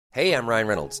Hey, I'm Ryan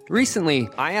Reynolds. Recently,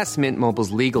 I asked Mint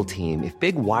Mobile's legal team if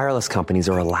big wireless companies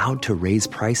are allowed to raise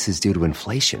prices due to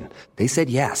inflation. They said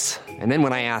yes. And then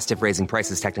when I asked if raising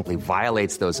prices technically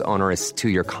violates those onerous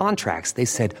two-year contracts, they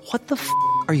said, "What the f***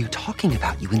 are you talking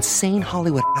about, you insane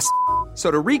Hollywood ass?" So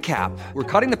to recap, we're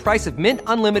cutting the price of Mint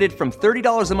Unlimited from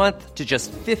 $30 a month to just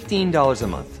 $15 a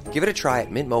month. Give it a try at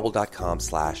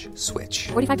mintmobile.com/switch.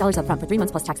 $45 up front for 3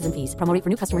 months plus taxes and fees. Promo rate for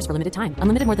new customers for limited time.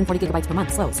 Unlimited more than 40 gigabytes per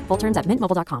month. Slows full terms at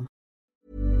mintmobile.com.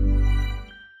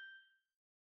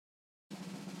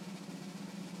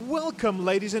 Welcome,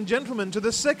 ladies and gentlemen, to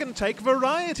the Second Take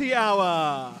Variety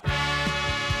Hour.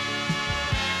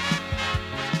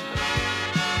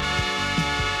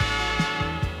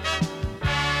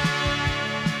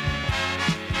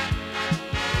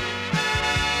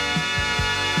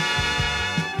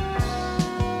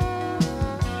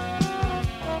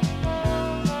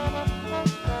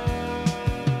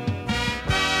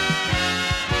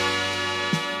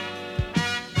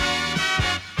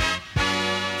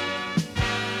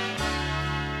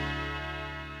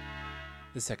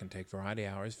 The Second Take Variety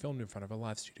Hour is filmed in front of a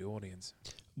live studio audience.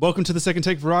 Welcome to the Second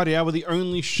Take Variety Hour, the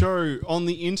only show on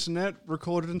the internet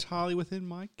recorded entirely within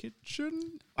my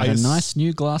kitchen. And a nice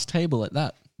new glass table at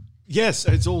that. Yes,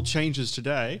 it's all changes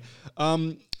today.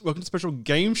 Welcome to the special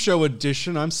game show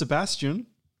edition. I'm Sebastian.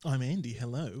 I'm Andy,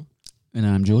 hello. And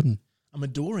I'm Jordan. I'm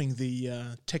adoring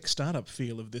the tech startup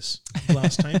feel of this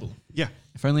glass table. Yeah.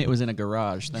 If only it was in a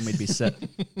garage, then we'd be set.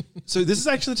 So this is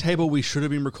actually the table we should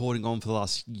have been recording on for the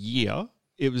last year.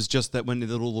 It was just that when the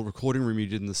little recording room you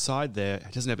did in the side there,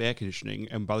 it doesn't have air conditioning.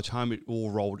 And by the time it all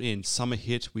rolled in, summer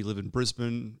hit. We live in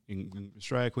Brisbane, in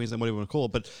Australia, Queensland, whatever you want to call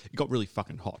it. But it got really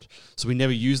fucking hot. So we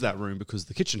never used that room because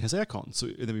the kitchen has aircon. So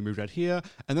then we moved out here.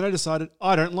 And then I decided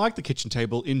I don't like the kitchen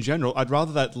table in general. I'd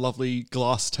rather that lovely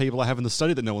glass table I have in the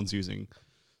study that no one's using.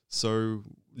 So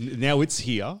now it's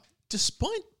here.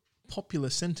 Despite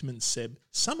popular sentiment, Seb,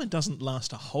 summer doesn't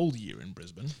last a whole year in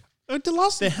Brisbane. The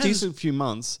last decent few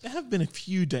months. There have been a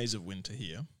few days of winter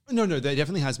here. No, there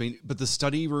definitely has been. But the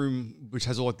study room, which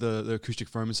has all like the acoustic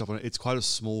foam and stuff on it, it's quite a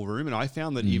small room. And I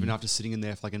found that even after sitting in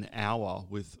there for like an hour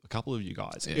with a couple of you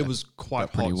guys, it was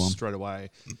quite hot straight away.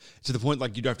 To the point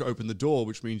like you'd have to open the door,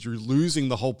 which means you're losing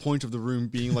the whole point of the room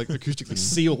being like acoustically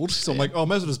sealed. So I'm like, oh, I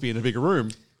might as well just be in a bigger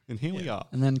room. And here we are.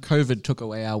 And then COVID took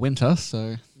away our winter,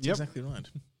 so... That's exactly right.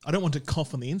 I don't want to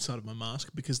cough on the inside of my mask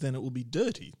because then it will be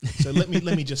dirty. So let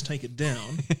me just take it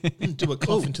down and do a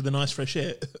cough into the nice fresh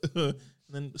air and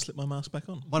then slip my mask back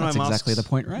on. That's exactly the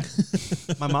point, right?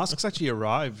 My masks actually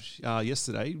arrived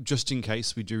yesterday, just in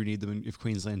case we do need them if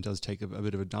Queensland does take a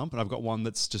bit of a dump. And I've got one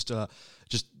that's just a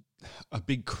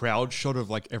big crowd shot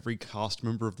of like every cast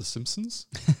member of The Simpsons.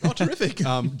 Oh, terrific.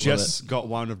 Jess got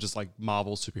one of just like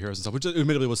Marvel superheroes and stuff, which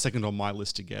admittedly was second on my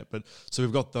list to get. But so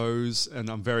we've got those and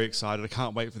I'm very excited. I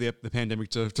can't wait for the pandemic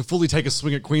to fully take a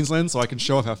swing at Queensland so I can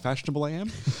show off how fashionable I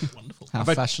am. Wonderful. How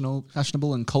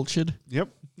fashionable and cultured. Yep.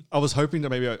 I was hoping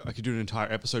that maybe I could do an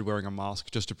entire episode wearing a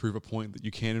mask just to prove a point that you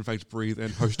can in fact breathe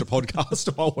and host a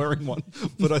podcast while wearing one.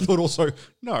 But I thought also,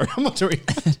 no, I'm not doing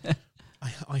it.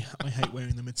 I hate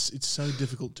wearing them. It's so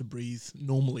difficult to breathe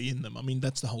normally in them. I mean,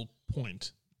 that's the whole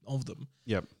point of them.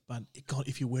 Yep. But God,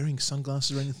 if you're wearing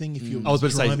sunglasses or anything, if you're I was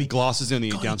about to say driving, glasses are the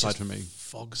God, downside it for me.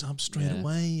 Fogs up straight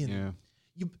away, and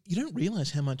you don't realize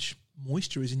how much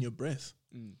moisture is in your breath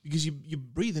because you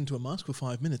breathe into a mask for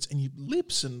 5 minutes and your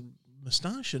lips and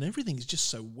moustache and everything is just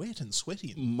so wet and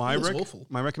sweaty. And it's awful.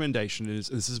 My recommendation is,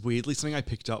 this is weirdly something I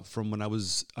picked up from when I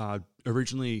was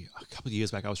originally, a couple of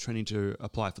years back, I was training to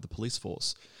apply for the police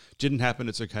force. Didn't happen.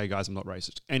 It's okay, guys. I'm not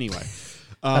racist. Anyway.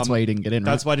 That's why you didn't get in,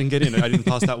 right? That's why I didn't get in. I didn't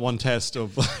pass that one test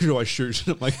of who do I shoot?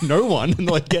 I'm like, no one. And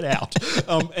they're like, get out.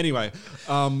 Anyway.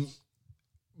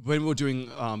 When we're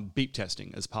doing beep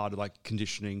testing as part of like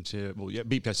conditioning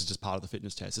beep test is just part of the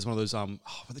fitness test. It's one of those, what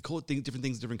they call it, different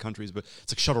things in different countries, but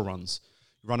it's like shuttle runs.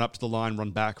 You run up to the line, run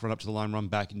back, run up to the line, run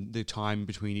back, and the time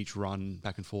between each run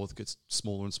back and forth gets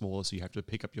smaller and smaller, so you have to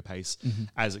pick up your pace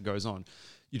as it goes on.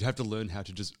 You'd have to learn how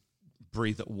to just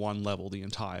breathe at one level the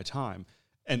entire time.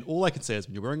 And all I can say is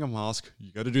when you're wearing a mask,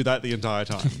 you got to do that the entire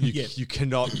time. You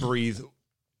cannot breathe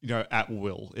at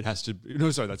will. It has to... No,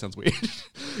 sorry, that sounds weird.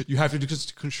 You have to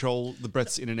just control the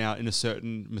breaths in and out in a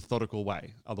certain methodical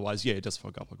way. Otherwise, it does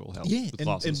fog up like all hell. Yeah,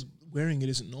 and wearing it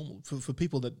isn't normal. For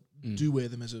people that do wear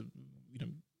them as a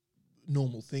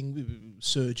normal thing,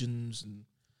 surgeons and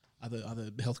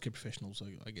other healthcare professionals,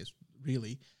 I guess,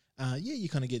 really, you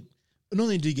kind of get... Not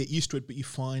only do you get used to it, but you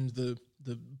find the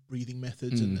the breathing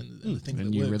methods and the thing A that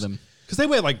new works. rhythm. Because they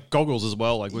wear like goggles as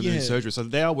well, like when they're Yeah. doing surgery. So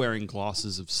they are wearing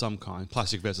glasses of some kind,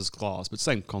 plastic versus glass, but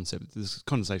same concept. This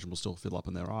condensation will still fill up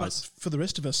in their But eyes. for the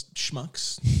rest of us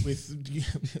schmucks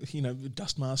with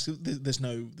dust masks, there's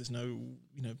no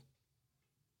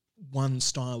one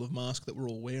style of mask that we're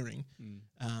all wearing,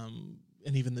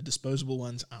 and even the disposable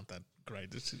ones aren't that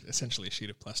great. It's essentially a sheet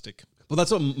of plastic, Well,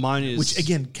 that's what mine is. which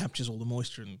again captures all the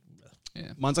moisture. And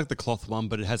Mine's like the cloth one,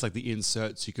 but it has like the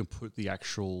inserts. You can put the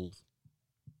actual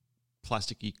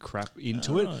plasticky crap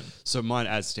into it. Right. So mine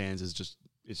as stands is just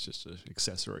an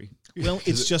accessory. well,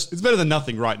 it's just It's better than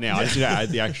nothing right now. I just need to add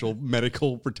the actual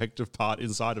medical protective part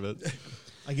inside of it.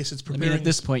 I guess it's I preparing. mean, at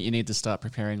this point, you need to start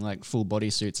preparing like full body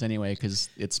suits anyway, because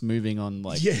it's moving on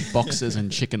like Yeah. boxes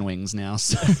and chicken wings now.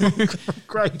 So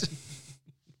Great.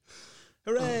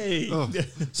 Hooray! Oh.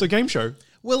 So game show.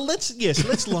 Well, let's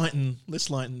lighten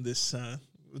this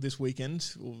this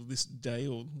weekend or this day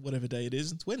or whatever day it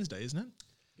is. It's Wednesday, isn't it?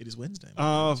 It is Wednesday.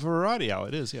 Variety hour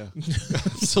it is, yeah.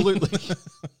 Absolutely.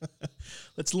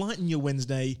 Let's lighten your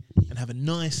Wednesday and have a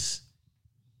nice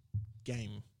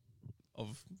game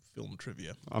of film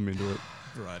trivia. I'm into it.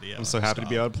 Variety hour. I'm so happy to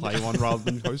be style. able to play one rather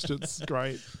than host it. It's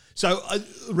great. So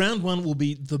round one will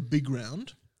be the big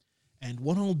round, and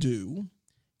what I'll do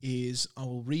is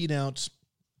I'll read out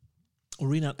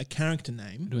a character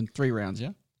name. doing 3 rounds,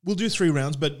 yeah. We'll do 3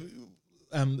 rounds, but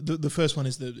the first one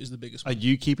is the biggest Are one.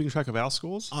 you keeping track of our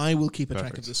scores? I will keep a track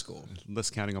Perfect. of the score. Less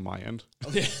counting on my end.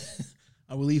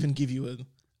 I will even give you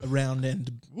a round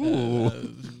end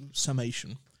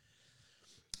summation.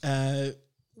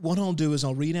 What I'll do is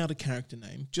I'll read out a character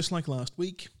name, just like last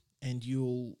week, and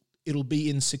it'll be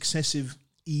in successive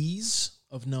ease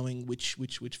of knowing which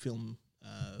film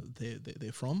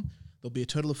they're from. There'll be a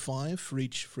total of 5 for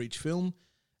each film.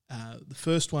 The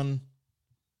first one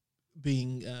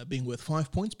being worth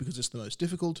 5 points because it's the most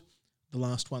difficult. The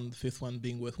last one, the 5th one,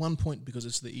 being worth 1 point because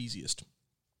it's the easiest.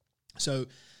 So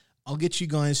I'll get you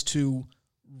guys to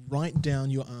write down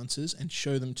your answers and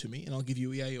show them to me, and I'll give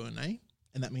you a yay or a nay,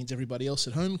 and that means everybody else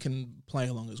at home can play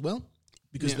along as well,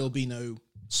 because there'll be no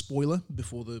spoiler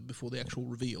before the actual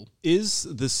reveal. Is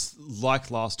this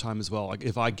like last time as well? Like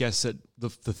if I guess at the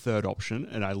third option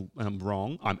and I'm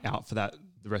wrong, I'm out for the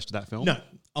rest of that film? No,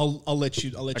 I'll let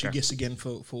you Okay. guess again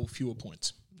for fewer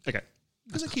points Okay.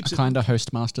 because it keeps it. Kinder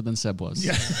hostmaster than Seb was.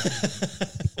 Yeah.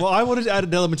 Well, I wanted to add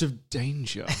an element of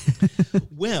danger.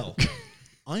 Well,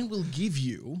 I will give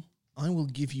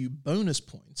you bonus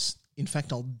points. In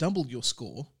fact, I'll double your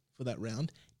score for that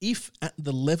round if at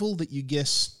the level that you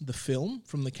guess the film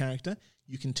from the character,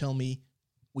 you can tell me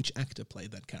which actor played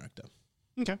that character.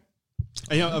 Okay.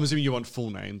 And I'm assuming you want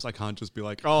full names. I can't just be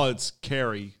like, oh, it's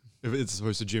Carey, if it's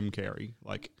supposed to Jim Carrey.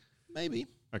 Like, Maybe.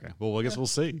 okay, well, I guess we'll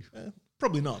see.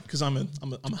 Probably not, because I'm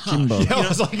harsh. Jimbo. You know, I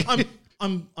was like-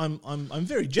 I'm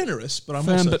very generous, but I'm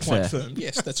Firm also but quite fair. firm.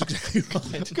 Yes, that's exactly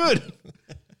right. Good.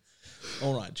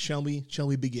 All right, shall we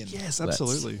begin? Yes,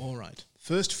 absolutely. All right.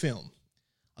 First film.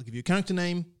 I'll give you a character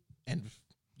name, and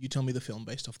you tell me the film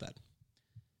based off that.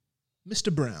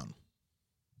 Mr. Brown.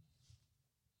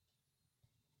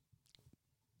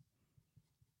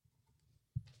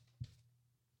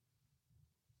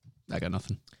 I got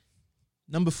nothing.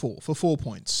 Number 4, for 4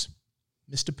 points.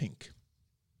 Mr. Pink.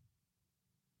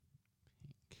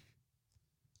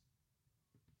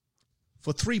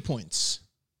 For 3 points,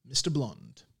 Mr.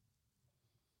 Blonde.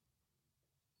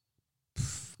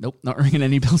 Nope, not ringing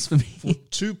any bells for me. For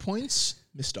 2 points,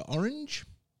 Mr. Orange.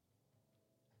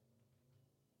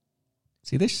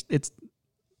 See, it's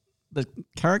the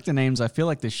character names. I feel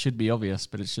like this should be obvious,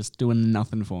 but it's just doing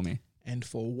nothing for me. And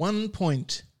for 1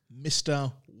 point,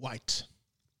 Mr. White.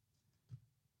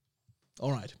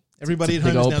 All right. Everybody at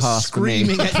Big home is old now pass for me.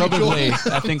 screaming at you. Probably,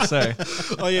 I think so.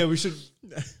 Oh, yeah, we should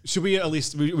we at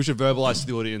least, we should verbalize to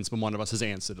the audience when one of us has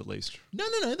answered at least. No,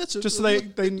 that's Just so they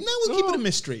No, we'll keep it a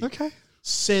mystery. Okay.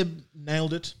 Seb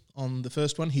nailed it on the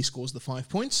first one. He scores the 5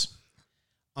 points.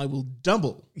 I will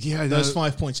double those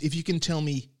 5 points if you can tell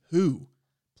me who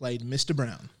played Mr.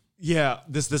 Brown. Yeah,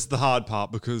 this is the hard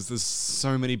part because there's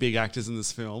so many big actors in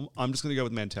this film. I'm just going to go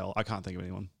with Mantell. I can't think of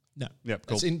anyone. No. Yep,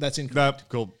 cool. That's incorrect. Nope,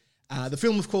 cool. The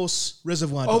film, of course,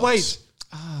 Reservoir Oh, Dogs. wait.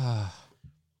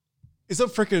 It's not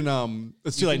freaking,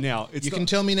 it's too late now. It's You not, can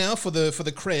tell me now for the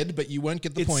cred, but you won't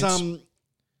get the points.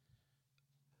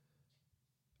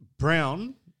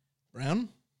 Brown. Brown?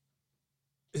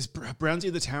 Is Brown's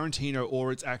either Tarantino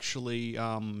or it's actually,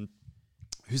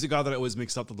 who's the guy that I always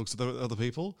mix up that looks at the other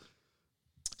people?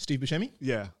 Steve Buscemi?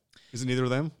 Yeah. Is it neither of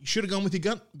them? You should have gone with your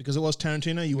gut because it was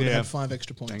Tarantino. You would have Yeah. had 5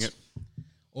 extra points. Dang it.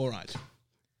 All right.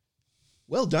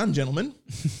 Well done, gentlemen.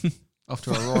 Off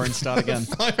to a roaring start again.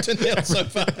 5-0 so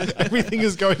far. Everything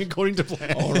is going according to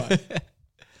plan. All right.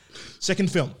 Second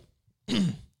film.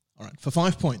 All right. For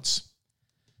 5 points,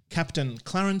 Captain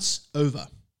Clarence Over.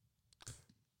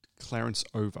 Clarence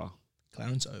Over.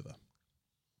 Clarence Over.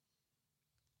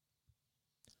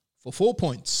 For 4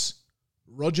 points,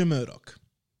 Roger Murdoch.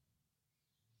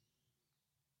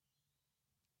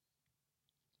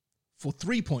 For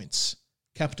 3 points,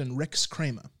 Captain Rex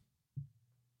Kramer.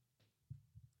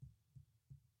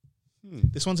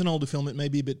 This one's an older film. It may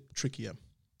be a bit trickier.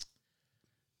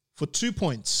 For 2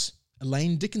 points,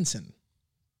 Elaine Dickinson.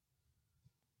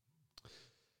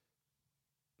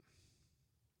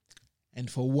 And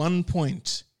for 1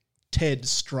 point, Ted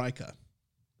Stryker.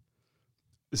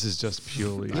 This is just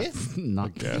purely Yeah.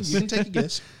 Not guess. You can take a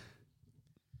guess.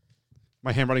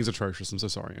 My handwriting's atrocious. I'm so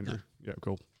sorry, Andrew. Yeah,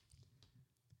 cool.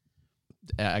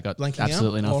 I got Blanking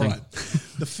absolutely out? nothing. All right.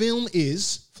 The film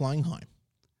is Flying High,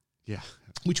 Yeah.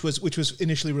 which was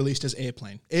initially released as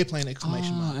Airplane. Airplane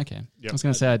exclamation mark. Okay. Yep. I was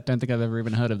going to say, I don't think I've ever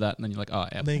even heard of that. And then you're like, oh,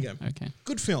 yeah. There you go. Okay.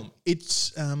 Good film.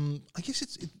 It's I guess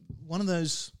it's one of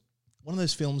those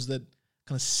films that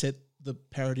kind of set the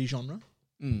parody genre.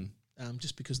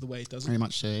 Just because of the way it does it. Very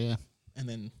much so, yeah. And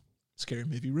then Scary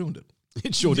Movie ruined it.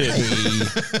 It sure did.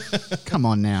 Come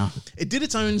on now. It did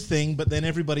its own thing, but then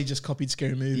everybody just copied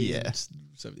Scary Movie. Yeah. and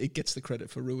so it gets the credit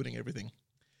for ruining everything.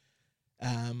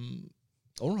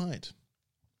 All right.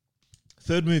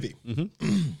 Third movie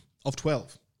of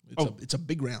 12. It's a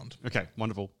big round. Okay,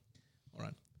 wonderful. All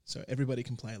right. So everybody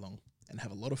can play along and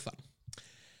have a lot of fun.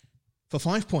 For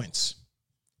 5 points,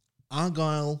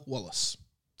 Argyle Wallace.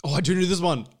 Oh, I do know this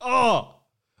one. No.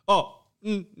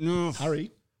 Hurry.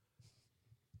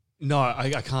 No, I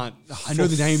can't. I know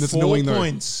the name that's annoying though. 4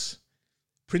 points,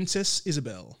 Princess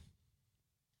Isabel.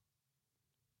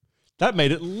 That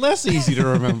made it less easy to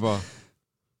remember.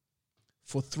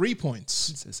 For 3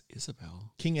 points, Princess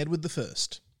Isabel. King Edward I.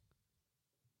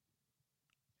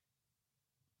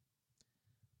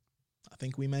 I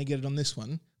think we may get it on this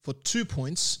one. For 2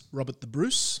 points, Robert the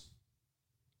Bruce.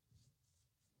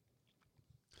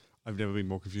 I've never been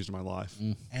more confused in my life.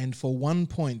 And for 1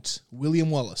 point, William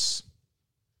Wallace.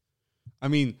 I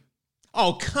mean,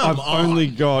 Oh, come I've on. only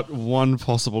got one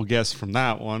possible guess from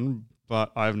that one,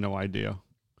 but I have no idea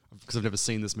because I've never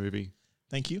seen this movie.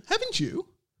 Thank you. Haven't you?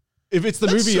 If it's the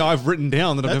That's- movie I've written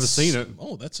down that I've never seen it,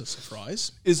 Oh, that's a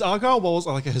surprise. is Argyle Wallace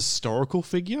like a historical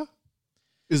figure?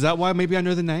 Is that why maybe I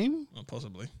know the name? Oh,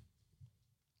 possibly.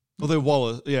 Although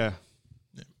Wallace, yeah.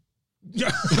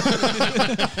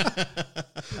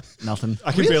 Nothing.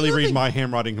 I can barely read my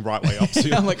handwriting the right way up. So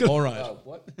I'm like, all right.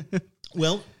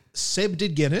 Well, Seb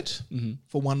did get it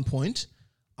for 1 point.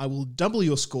 I will double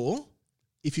your score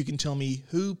if you can tell me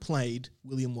who played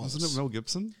William Wallace. wasn't it Mel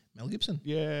Gibson? Mel Gibson.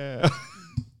 Yeah.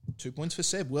 2 points for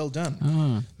Seb. Well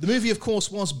done. The movie, of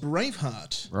course, was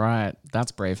Braveheart. Right.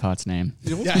 That's Braveheart's name.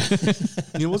 You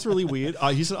know what's really weird?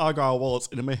 He said Argyle Wallace,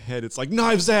 and in my head, it's like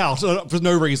Knives Out for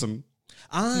no reason.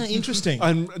 Ah, interesting.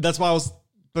 And that's why I was,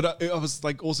 but I was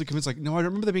like also convinced, like, no, I don't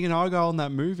remember there being an Argyle in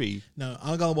that movie. No,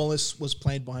 Argyle Wallace was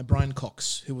played by Brian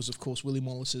Cox, who was, of course, William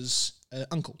Wallace's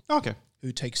uncle, Okay.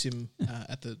 who takes him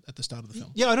at the start of the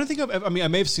film. Yeah, I don't think I've ever, I mean, I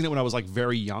may have seen it when I was like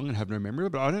very young and have no memory,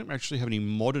 but I don't actually have any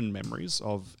modern memories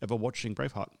of ever watching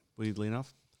Braveheart, weirdly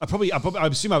enough. I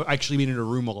assume I've actually been in a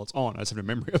room while it's on. I just have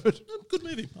no memory of it. Good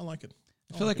movie. I like it.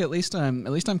 I feel like at least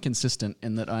I'm consistent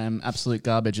in that I am absolute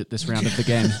garbage at this round of the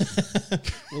game.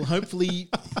 Well, hopefully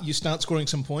you start scoring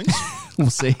some points We'll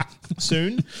see.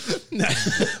 soon.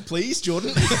 Please,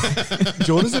 Jordan.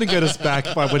 Jordan's going to get us back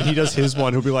by when he does his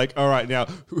one. He'll be like, all right, now,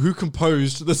 who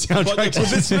composed the soundtrack to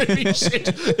this movie? Shit.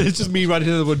 It's just me writing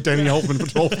it with Danny Holtman for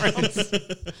 12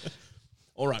 rounds.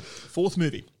 All right. Fourth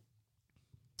movie.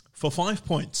 For 5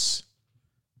 points,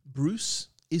 Bruce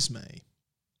Ismay.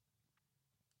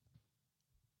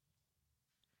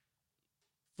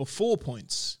 For 4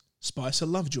 points, Spicer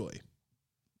Lovejoy.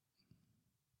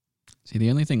 See,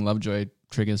 the only thing Lovejoy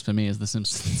triggers for me is The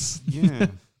Simpsons. Yeah.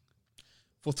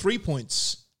 For 3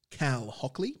 points, Cal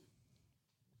Hockley.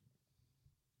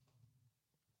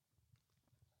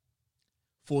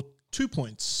 For 2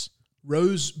 points,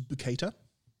 Rose Bukater.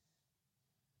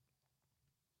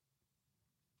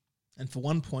 And for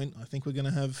 1 point, I think we're going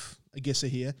to have a guesser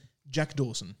here, Jack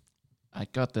Dawson. I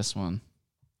got this one.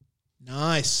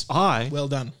 Nice. I Well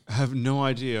done. have no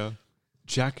idea.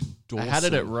 Jack Dawson. I had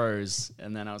it at Rose,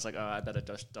 and then I was like, oh, I better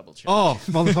just double check. Oh,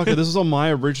 motherfucker, this was on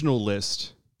my original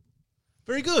list.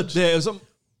 Very good. Yeah, it was on,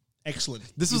 Excellent.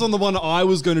 this was on the one I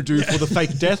was going to do for the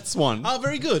fake deaths one. Oh,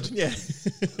 very good. Yeah.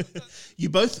 You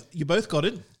both got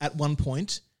it at 1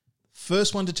 point.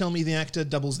 First one to tell me the actor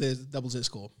doubles their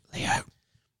score. Leo.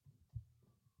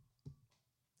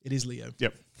 It is Leo.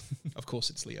 Yep. Of course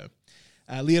it's Leo.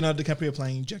 Leonardo DiCaprio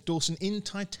playing Jack Dawson in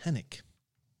Titanic.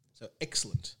 So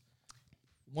excellent.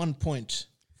 1 point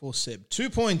for Seb. 2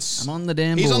 points. I'm on the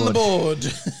damn board. He's on the board.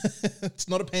 It's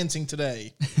not a pantsing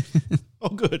today. Oh,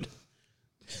 good.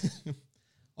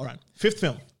 All right. 5th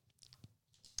film.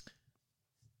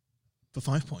 For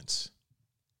 5 points.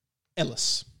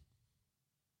 Ellis.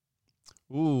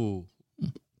 Ooh.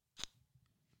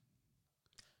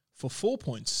 For 4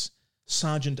 points.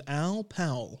 Sergeant Al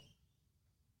Powell.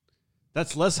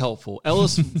 That's less helpful.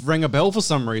 Ellis rang a bell for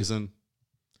some reason.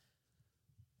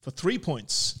 For 3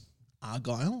 points.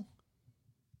 Argyle.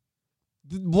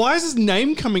 Why is his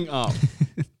name coming up?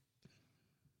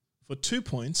 For 2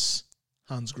 points.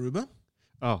 Hans Gruber.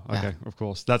 Oh, okay. Of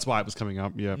course. That's why it was coming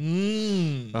up. Yeah.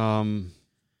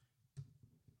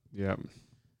 Yeah.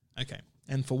 Okay.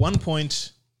 And for 1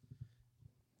 point,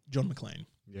 John McClane.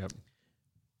 Yep.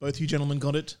 Both you gentlemen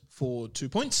got it for 2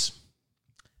 points.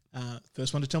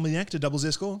 First one to tell me the actor doubles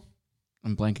their score.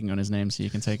 I'm blanking on his name, so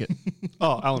you can take it.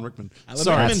 Oh, Alan Rickman.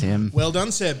 Sorry. That's him. Well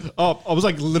done, Seb. Oh, I was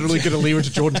like literally going to leave it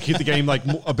to Jordan to keep the game like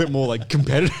a bit more like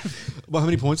competitive. Well, how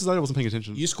many points is that? I wasn't paying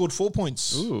attention. You scored 4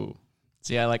 points. Ooh.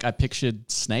 See, I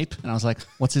pictured Snape, and I was like,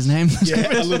 "What's his name?"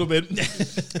 Yeah, a little bit.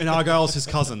 And Argyle's his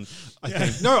cousin, I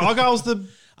think. No, Argyle's the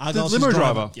Argyle's limo his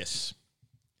driver. Yes.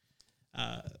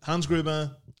 Hans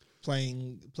Gruber,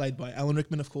 played by Alan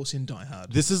Rickman, of course, in Die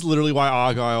Hard. This is literally why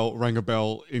Argyle rang a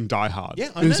bell in Die Hard.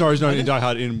 Yeah, I know, Sorry, no, I know. in Die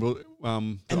Hard.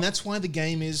 And that's why the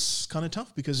game is kind of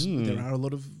tough, because there are a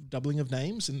lot of doubling of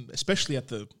names, and especially at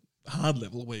the hard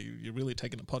level where you're really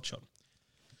taking a pot shot.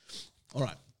 All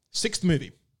right. 6th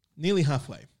movie. Nearly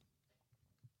halfway.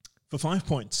 For 5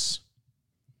 points.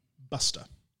 Buster.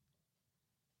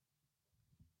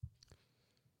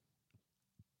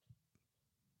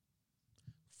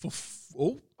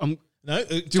 No.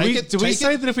 Do we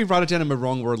say that if we write it down and we're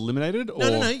wrong, we're eliminated? Or?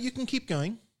 No. You can keep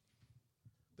going.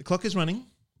 The clock is running.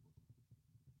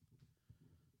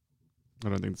 I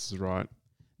don't think this is right.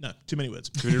 No, too many words.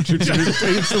 Too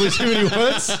many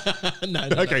words? No.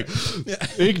 Okay.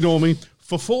 Ignore me.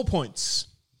 For 4 points,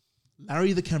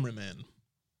 Larry the Cameraman.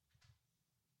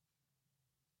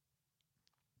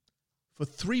 For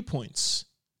 3 points,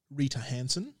 Rita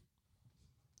Hansen.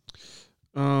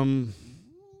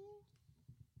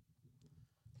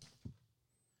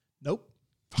 Nope.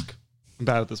 Fuck. I'm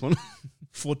bad at this one.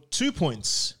 For 2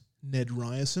 points, Ned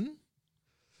Ryerson.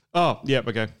 Oh, yeah,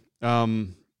 okay.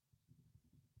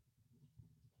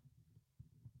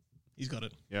 He's got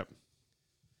it. Yep.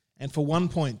 And for 1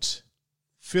 point,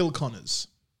 Phil Connors.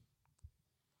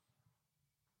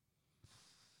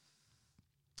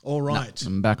 All right.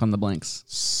 I'm back on the blanks.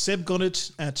 Seb got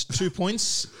it at 2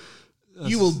 points.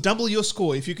 You will double your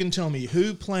score if you can tell me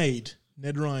who played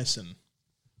Ned Ryerson.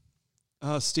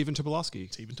 Stephen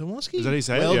Tobolowsky. Stephen Tobolowsky. Is that how you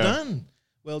say it? Well Yeah. done.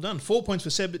 Well done. 4 points for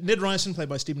Seb. Ned Ryerson, played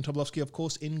by Stephen Tobolowsky, of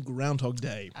course, in Groundhog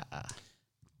Day.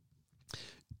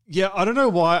 Yeah, I don't know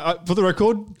why. For the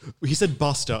record, he said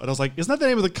Buster. And I was like, isn't that the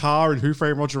name of the car in Who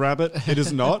Framed Roger Rabbit? It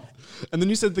is not. And then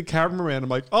you said the cameraman. I'm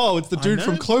like, oh, it's the dude know.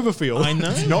 from Cloverfield. I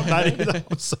know. It's not that either.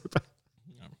 I'm so bad.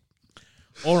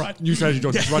 All right. New strategy,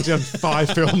 John. Just write down 5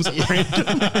 films at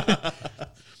random.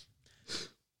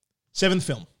 7th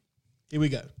film. Here we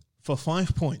go. For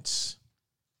 5 points,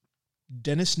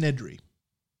 Dennis Nedry.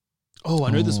 Oh,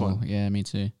 I know this one. Yeah, me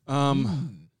too. No.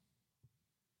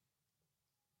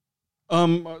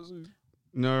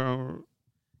 No.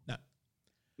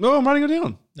 No, I'm writing it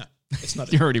down. No, it's not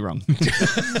it. You're already wrong.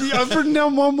 Yeah, I've written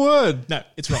down one word. No,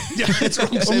 it's wrong. Yeah, it's wrong.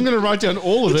 I'm Seb. going to write down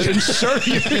all of it and show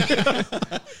you.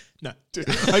 No.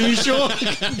 Are you sure?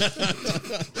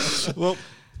 Well,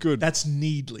 good. That's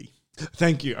Needley.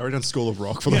 Thank you. I wrote down School of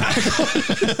Rock for that.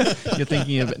 You're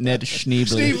thinking of Ned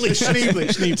Schneebly.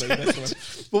 Schneebly. That's the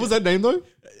one. What was that name, though?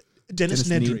 Dennis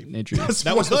Nedry. Nedry.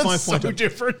 That was the 5 point. So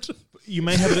different. You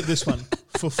may have it at this one.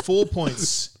 For 4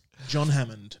 points, John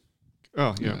Hammond.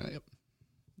 Oh, yeah. Yep.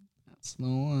 That's the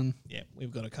one. Yeah,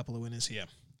 we've got a couple of winners here.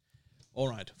 All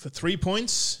right. For 3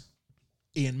 points,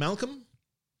 Ian Malcolm.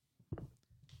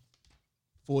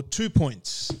 For 2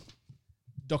 points,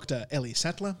 Dr. Ellie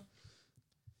Sattler.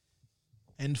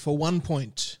 And for 1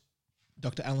 point,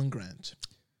 Dr. Alan Grant.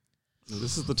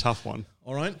 This is the tough one.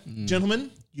 All right.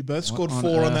 Gentlemen, you both scored What 4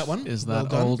 on earth that one. Is Well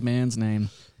that done. old man's name?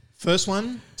 First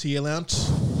one to yell out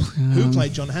who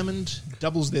played John Hammond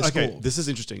doubles their Okay, score. this is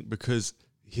interesting because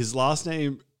his last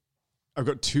name, I've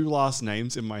got 2 last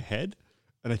names in my head,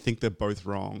 and I think they're both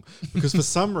wrong. Because for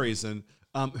some reason,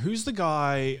 who's the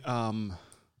guy?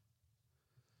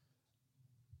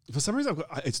 For some reason,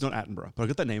 it's not Attenborough, but I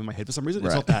got that name in my head. For some reason,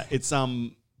 it's Right. not that. It's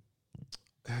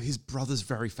his brother's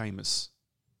very famous.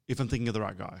 if I'm thinking of the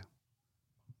right guy.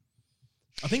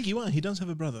 I think you are. He does have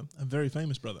a brother, a very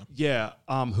famous brother. Yeah,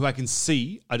 who I can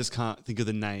see. I just can't think of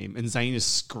the name. And Zane is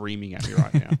screaming at me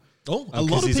right now. Oh, a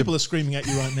lot of people are screaming at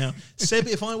you right now. Seb,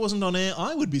 if I wasn't on air,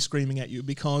 I would be screaming at you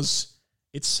because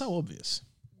it's so obvious.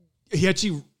 He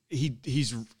actually,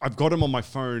 he's. I've got him on my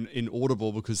phone in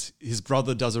Audible because his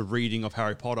brother does a reading of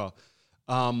Harry Potter.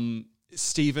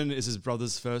 Stephen is his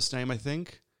brother's first name, I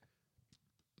think.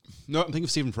 No, I'm thinking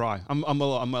of Stephen Fry. I'm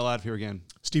allowed here again.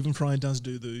 Stephen Fry does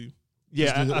do the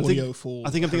I audio think for.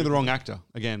 I'm thinking of the wrong actor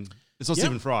again. It's not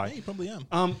Stephen Fry. Yeah, you probably am.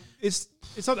 It's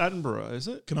not Attenborough, is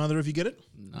it? Can either of you get it?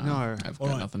 No. I've All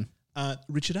got right. nothing.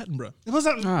 Richard Attenborough. Was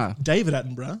that? David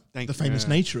Attenborough, Thank the you. famous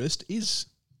naturist, is.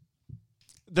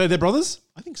 They're brothers?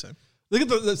 I think so. They get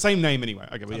the same name anyway.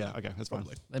 Okay, but yeah, okay, that's fine.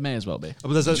 They may as well be. Oh,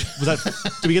 was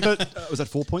that? Did we get that? Was that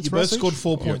 4 points? You for both us each? scored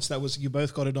 4 points. That was you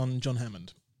both got it on John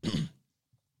Hammond.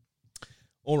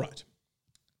 All right.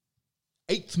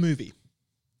 8th movie.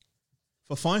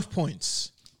 For 5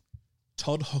 points,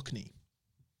 Todd Hockney.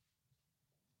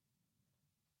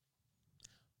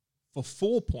 For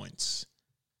 4 points,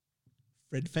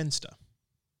 Fred Fenster.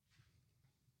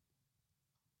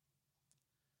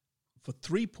 For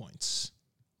 3 points,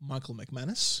 Michael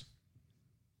McManus.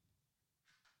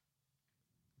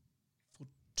 For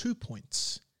 2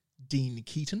 points, Dean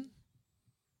Keaton.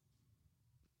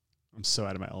 I'm so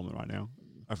out of my element right now.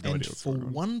 I have no And idea what's for going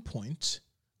on. 1 point,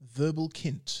 Verbal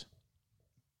Kint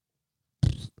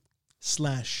 /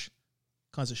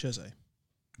 Kaiser Soze.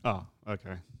 Oh,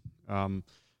 okay.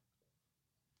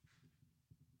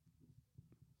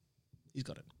 He's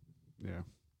got it. Yeah.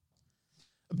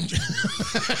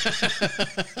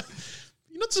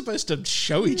 You're not supposed to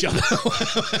show each other.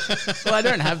 Well, I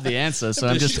don't have the answer, so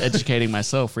I'm just educating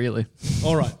myself, really.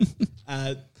 All right.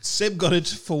 Seb got it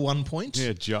for 1 point.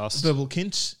 Yeah, just. Verbal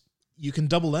Kint. You can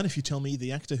double that if you tell me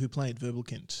the actor who played Verbal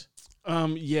Kint.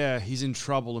 Yeah, he's in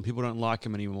trouble and people don't like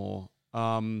him anymore.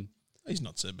 He's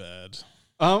not so bad.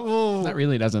 Well, That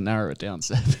really doesn't narrow it down,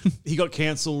 Seb. he got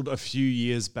cancelled a few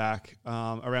years back,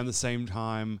 around the same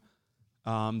time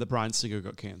that Bryan Singer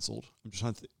got cancelled. I'm just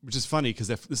trying to which is funny because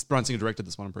this Bryan Singer directed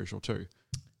this one. I'm pretty sure too.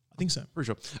 I think so. Pretty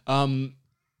sure.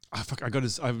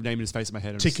 I've named his face in my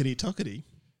head. Tickety tockety.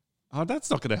 Oh, that's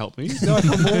not going to help me. No, I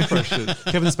got more questions.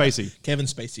 Kevin Spacey. Kevin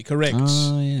Spacey. Correct.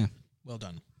 Oh, yeah. Well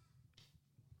done.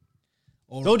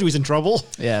 All Told you he's in trouble.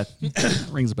 Yeah.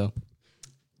 Rings a bell.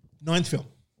 9th film.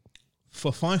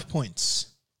 For 5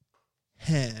 points,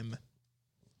 Ham.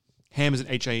 Ham is an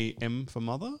H-A-M for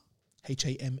mother?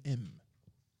 Hamm.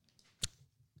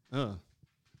 Oh,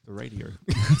 the radio.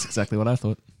 That's exactly what I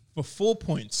thought. For 4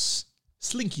 points,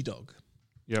 Slinky Dog.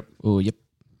 Yep. Oh, yep.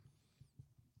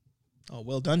 Oh,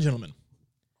 well done, gentlemen.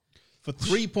 For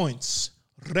 3 points,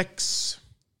 Rex.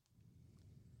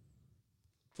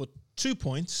 For 2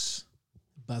 points,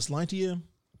 Buzz Lightyear.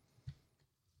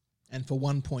 And for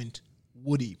 1 point,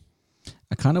 Woody.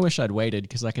 I kind of wish I'd waited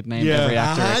because I could name every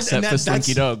actor except for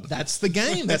Slinky Dog. That's the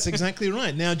game. That's exactly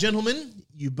right. Now, gentlemen,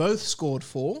 you both scored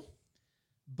 4.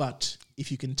 But if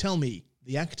you can tell me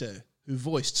the actor who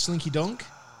voiced Slinky Dog,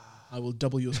 I will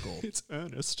double your score. It's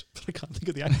Ernest, but I can't think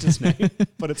of the actor's name.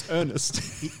 But it's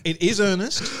Ernest. It is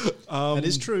Ernest. That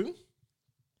is true.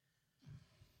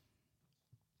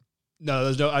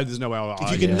 No, there's no way.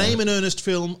 If you can name an Ernest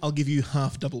film, I'll give you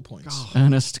half double points.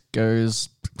 Ernest Goes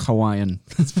Hawaiian.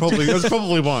 That's probably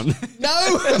one.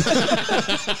 No!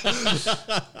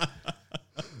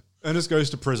 Ernest Goes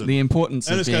to Prison. The importance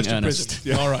of Ernest being goes to earnest.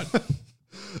 prison. All right.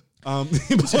 Oh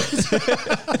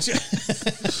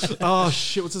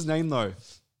shit! What's his name though?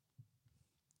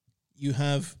 You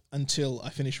have until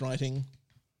I finish writing.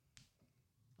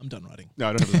 I'm done writing. No,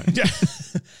 I don't have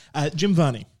his name. Jim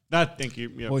Varney Thank you.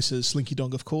 Yep. voices Slinky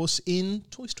Dog, of course, in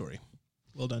Toy Story.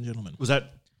 Well done, gentlemen. Was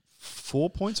that 4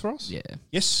 points for us? Yeah.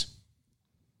 Yes.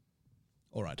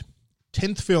 All right.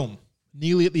 10th film.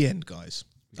 Nearly at the end, guys.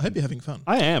 I hope you're having fun.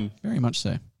 I am. Very much so.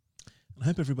 And I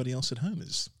hope everybody else at home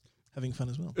is having fun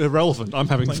as well. Irrelevant. I'm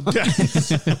having fun.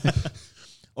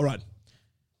 All right.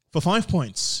 For 5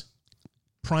 points,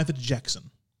 Private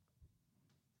Jackson.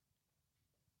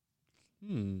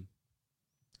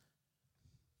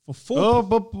 For 4 Oh,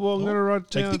 but I'm going to write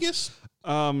take down. the guess.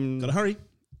 Gotta hurry.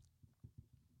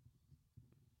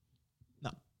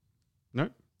 No. No?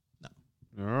 No.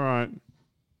 All right.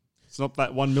 It's not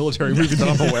that one military movie that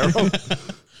I'm aware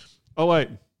of. Oh, wait.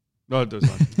 No, it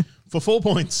fine. For 4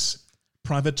 points,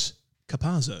 Private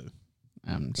Capazzo.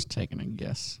 I'm just taking a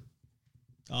guess.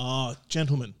 Ah,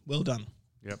 gentlemen, well done.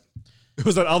 Yep. It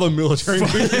was that other military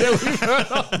movie that we heard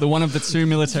of. The one of the 2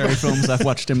 military films I've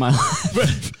watched in my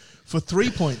life. For 3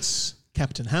 points,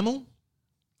 Captain Hamill.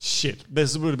 Shit.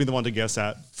 This would have been the one to guess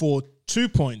at. For 2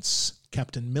 points,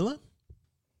 Captain Miller.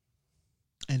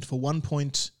 And for 1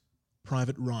 point,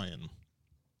 Private Ryan.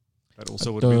 That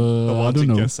also would have been the one to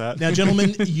guess at. Now,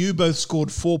 gentlemen, you both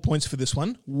scored 4 points for this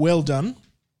one. Well done.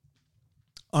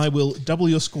 I will double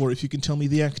your score if you can tell me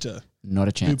the actor Not a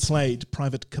who chance. played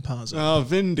Private Capazzo.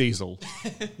 Vin Diesel.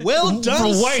 Well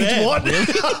done, Wait, Seb. what?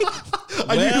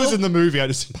 I knew he was in the movie. I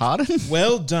just Pardon?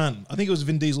 Well done. I think it was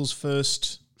Vin Diesel's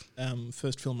first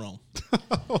film role.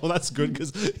 well, that's good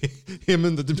because him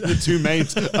and the two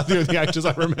mates are the only actors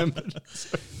I remembered.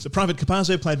 So Private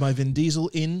Capazzo played by Vin Diesel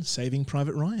in Saving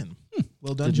Private Ryan.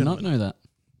 Well done, Did gentlemen. not know that.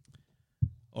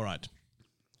 All right.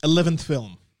 11th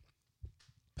film.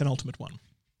 Penultimate one.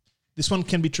 This one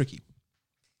can be tricky.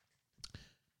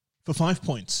 For 5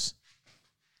 points,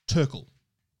 Turkle.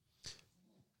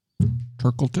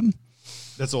 Turkleton?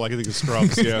 That's all I can think of.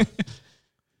 Scrubs. Yeah.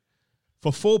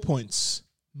 For 4 points,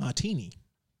 Martini.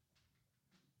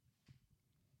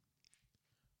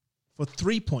 For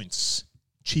 3 points,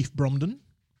 Chief Bromden.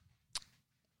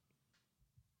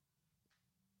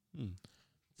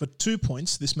 For 2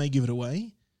 points, this may give it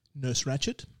away, Nurse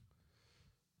Ratched.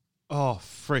 Oh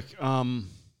frick.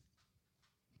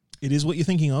 It is what you're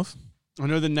thinking of. I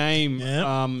know the name. Yep.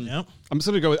 I'm just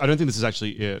gonna go with, I don't think this is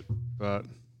actually it, but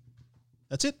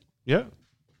That's it. yeah.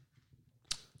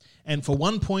 And for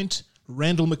 1 point,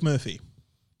 Randall McMurphy.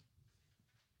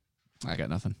 I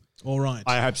got nothing. All right.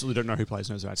 I absolutely don't know who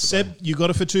plays Nose Ratched. Seb, you got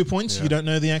it for 2 points. Yeah. You don't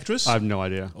know the actress? I have no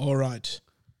idea. All right.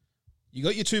 You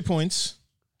got your 2 points.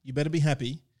 You better be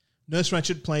happy. Nurse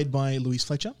Ratched, played by Louise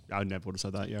Fletcher, I never would have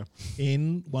said that, yeah.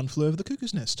 in One Flew Over the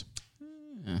Cuckoo's Nest.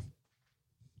 Yeah.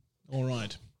 All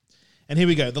right. And here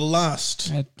we go. The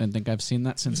last. I don't think I've seen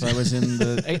that since I was in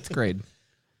the 8th grade.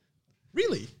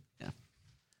 Really? Yeah.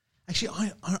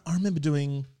 Actually, I remember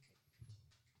doing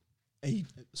a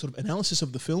sort of analysis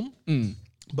of the film,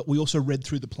 but we also read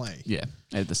through the play. Yeah,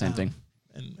 I did the same thing.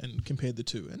 And compared the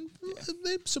two. And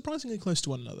they're surprisingly close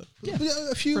to one another. Yeah.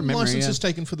 A few From memory, licenses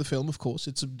taken for the film, of course.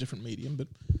 It's a different medium, but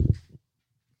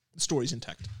the story's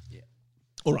intact. Yeah.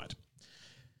 All right.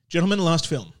 Gentlemen, last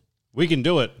film. We can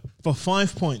do it. For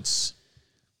 5 points,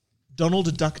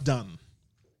 Donald Duck Dunn.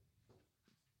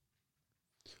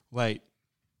 Wait.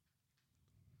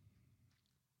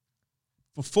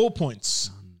 For 4 points,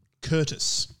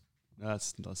 Curtis.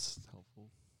 That's helpful.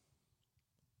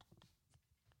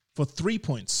 For 3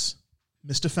 points,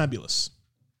 Mr. Fabulous.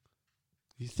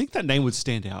 You think that name would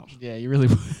stand out? Yeah, you really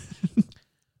would.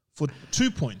 For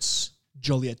 2 points,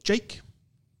 Joliet Jake.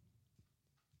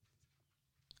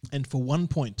 And for 1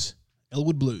 point,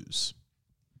 Elwood Blues.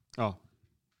 Oh,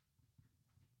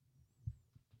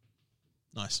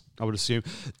 Nice. I would assume.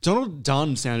 Donald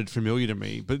Dunn sounded familiar to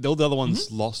me, but all the other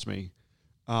ones lost me.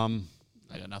 I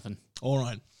got nothing. All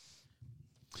right.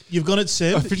 You've got it,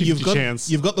 Seb. A 50-50 chance.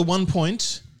 You've got the 1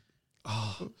 point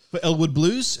for Elwood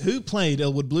Blues. Who played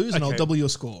Elwood Blues? And I'll Okay. double your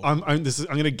score. I'm going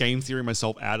to game theory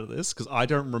myself out of this because I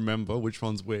don't remember which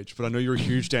one's which, but I know you're a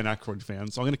huge Dan Aykroyd fan,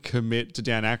 so I'm going to commit to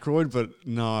Dan Aykroyd, but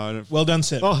no. I don't. Well done,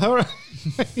 Seb. Oh, all right.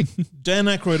 Dan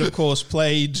Aykroyd, of course,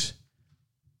 played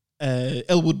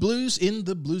Elwood Blues in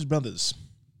The Blues Brothers.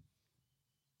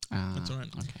 That's all right.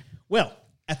 Okay. Well,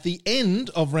 at the end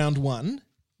of round one,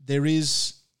 there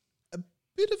is a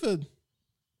bit of a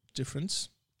difference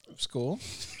of score.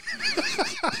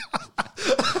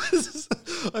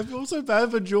 I feel so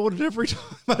bad for Jordan every time.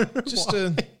 I don't know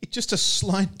why. Just a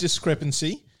slight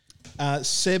discrepancy.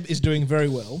 Seb is doing very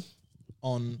well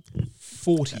on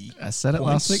 40 I said it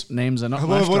points. last week. Names are not.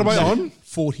 What am I on?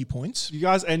 40 points. You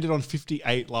guys ended on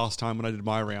 58 last time when I did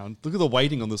my round. Look at the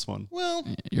weighting on this one. Well,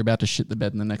 You're about to shit the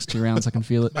bed in the next 2 rounds. I can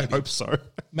feel it. I hope so.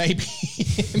 maybe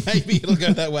maybe it'll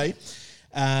go that way.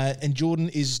 And Jordan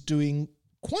is doing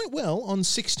quite well on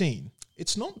 16.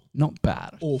 It's not Not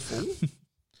bad. awful,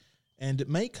 and it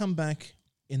may come back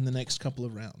in the next couple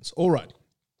of rounds. All right.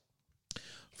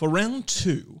 For round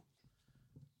 2,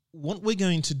 what we're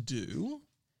going to do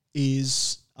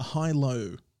is a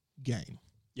high-low game.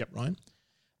 Yep. Right?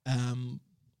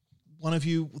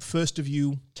 First of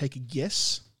you, take a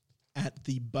guess at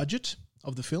the budget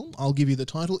of the film. I'll give you the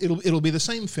title. It'll be the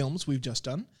same films we've just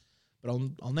done, but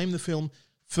I'll name the film.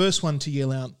 First one to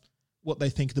yell out what they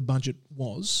think the budget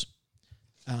was.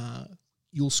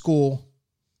 You'll score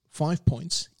 5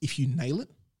 points if you nail it.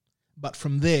 But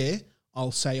from there,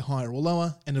 I'll say higher or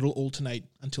lower, and it'll alternate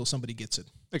until somebody gets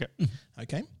it. Okay.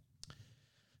 Okay?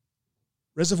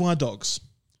 Reservoir Dogs.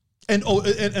 And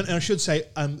I should say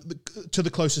to the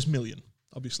closest million,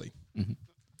 obviously.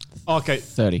 Okay.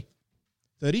 30.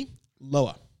 30?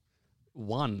 Lower.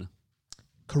 1.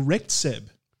 Correct, Seb.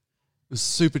 was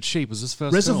super cheap. Was this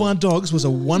first Reservoir film? Dogs was a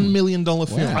 $1 million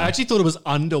film. I actually thought it was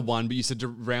under 1, but you said to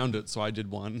round it, so I did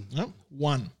 1. No,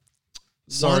 one.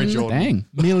 Sorry, $1 Jordan. Dang.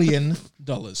 million.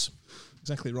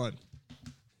 Exactly right.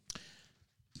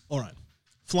 All right.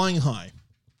 Flying high.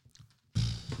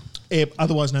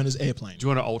 Otherwise known as airplane. Do you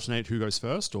want to alternate who goes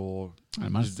first, or I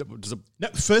might. does it? No,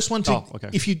 first one to. Oh, okay.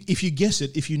 If you guess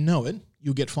it, if you know it,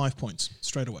 you'll get 5 points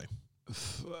straight away.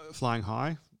 Flying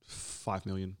high, 5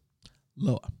 million.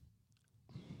 Lower.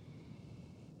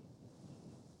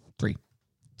 3.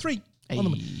 3. Hey. On the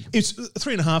money. It's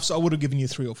 3.5, so I would have given you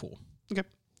 3 or 4. Okay.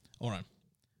 All right.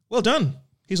 Well done.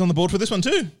 He's on the board for this one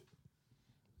too.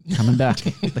 Coming back.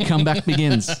 The comeback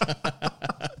begins.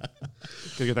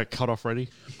 Gotta get that cut off ready.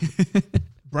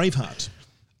 Braveheart.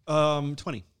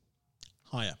 20.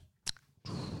 Higher.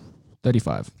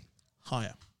 35.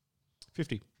 Higher.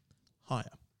 50. Higher.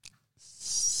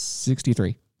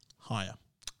 63. Higher.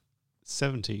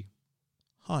 70.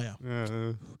 Higher.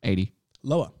 80.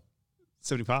 Lower.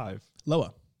 75.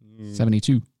 Lower.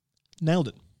 72. Nailed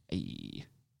it. Hey.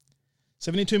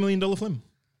 $72 million film.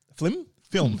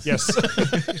 Film. Yes. What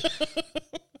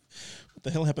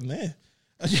the hell happened there?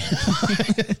 I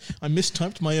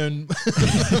mistyped my own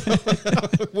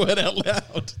word out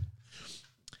loud.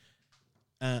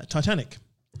 Titanic.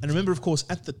 And remember, of course,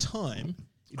 at the time,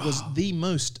 it was the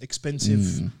most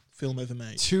expensive film ever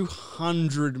made.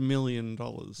 $200 million.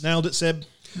 Nailed it, Seb.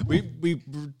 Do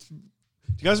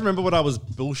you guys remember when I was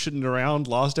bullshitting around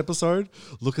last episode,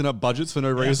 looking up budgets for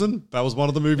no reason? That was one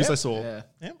of the movies I saw. Yeah.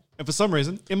 Yeah. And for some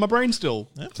reason, in my brain still.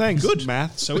 Thanks, Good.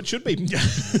 math. So it should be.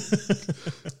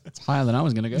 It's higher than I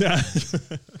was going to go.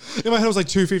 In my head, I was like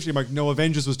 250. I'm like, no,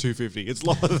 Avengers was 250. It's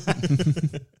lower than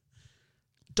that.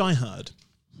 Die Hard.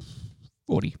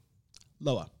 40.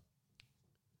 Lower.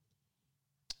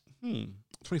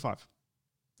 25.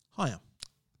 Higher.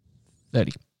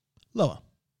 30. Lower.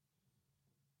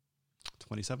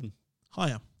 27.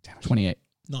 Higher. 28.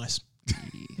 Nice.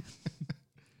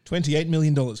 $28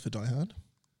 million for Die Hard.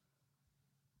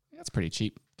 That's pretty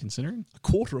cheap considering. A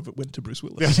quarter of it went to Bruce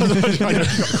Willis.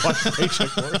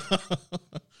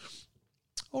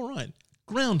 All right.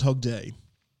 Groundhog Day.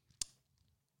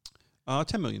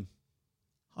 10 million.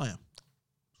 Higher.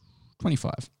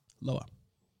 25. Lower.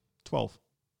 12.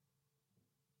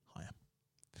 Higher.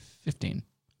 15.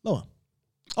 Lower.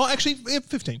 Oh, actually,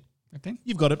 15. 15?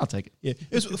 You've got it. I'll take it. Yeah,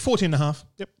 it's 14.5.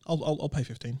 Yep. I'll pay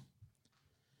 15.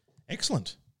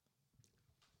 Excellent.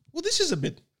 Well, this is a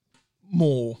bit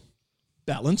more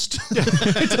balanced.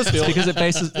 It's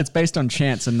because it's based on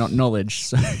chance and not knowledge.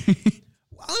 So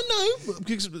I know,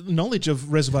 because knowledge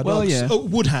of Reservoir Well, Dogs yeah.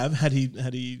 would have had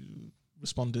he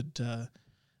responded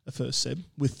first, Seb,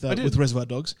 with Reservoir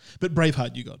Dogs. But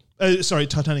Braveheart you got. Sorry,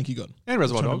 Titanic you got. And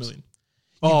Reservoir 200 Dogs. million.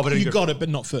 Oh, but you got it, but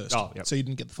not first. Oh, yep. So you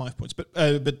didn't get the 5 points. But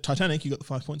Titanic, you got the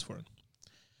 5 points for it.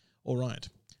 All right.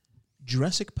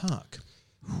 Jurassic Park.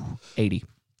 80.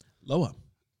 Lower.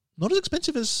 Not as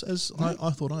expensive as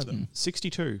I thought either.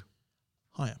 62.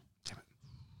 Higher.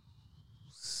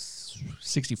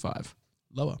 65.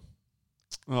 Lower.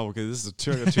 Oh, okay. This is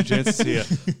two chances here.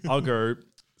 I'll go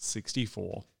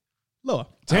 64. Lower.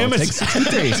 Damn I'll it. take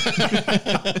 63.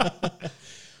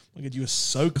 Look at you, were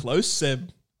so close,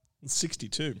 Seb.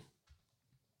 62.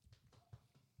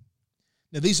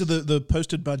 Now, these are the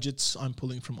posted budgets I'm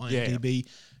pulling from IMDb.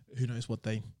 Yeah. Who knows what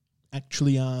they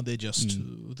actually are? They're just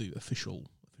the official.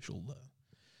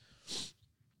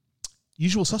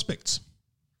 Usual Suspects.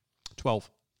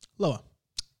 12. Lower.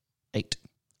 8.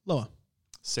 Lower.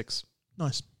 6.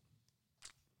 Nice.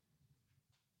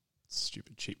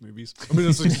 Stupid cheap movies. I mean,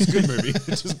 it's a good movie.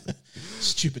 It's just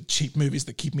Stupid cheap movies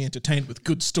that keep me entertained with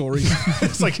good stories.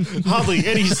 it's like hardly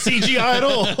any CGI at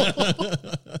all.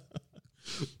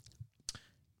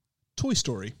 Toy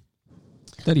Story.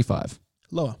 35.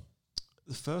 Lower.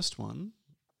 The first one,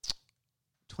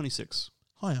 26.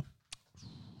 Higher.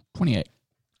 28.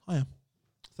 Higher.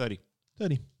 30.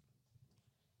 30.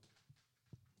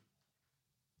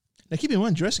 Now keep in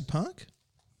mind, Jurassic Park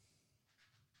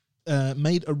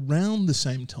made around the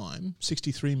same time,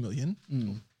 63 million.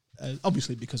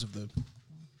 Obviously because of the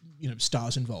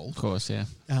stars involved. Of course, yeah.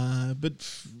 But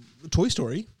Toy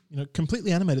Story,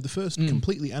 completely animated, the first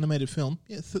completely animated film,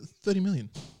 30 million.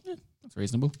 That's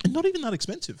reasonable. And not even that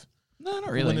expensive. No,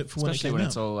 not really. Especially Especially when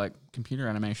it's all like computer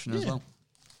animation as Yeah. well.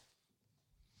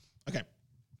 Okay.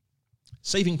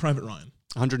 Saving Private Ryan.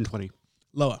 120.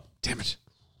 Lower. Damn it.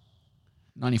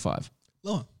 95.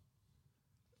 Lower.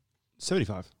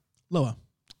 75. Lower.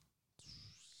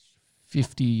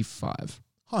 55.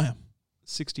 Higher.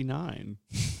 69.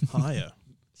 Higher.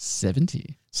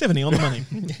 70. 70 on the money.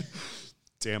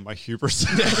 Damn, my hubris.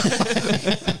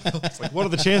 It's like, what are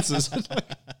the chances?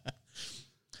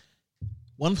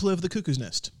 One Flew Over the Cuckoo's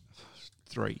Nest.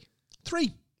 3.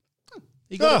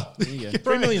 You got it. There you go.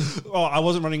 3 million. Oh, I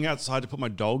wasn't running outside to put my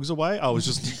dogs away. I was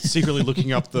just secretly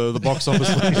looking up the box office.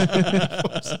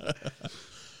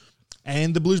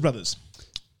 And the Blues Brothers.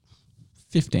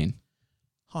 15.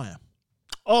 Higher.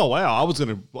 Oh, wow. I was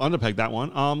going to underpeg that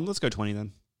one. Let's go 20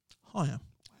 then. Higher.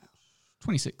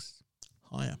 26.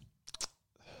 Higher.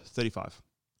 35.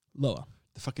 Lower.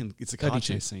 It's a car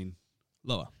 32. chase scene.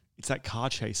 Lower. It's that car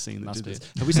chase scene that Must did be.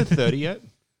 this. Have we said 30 yet?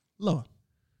 Lower.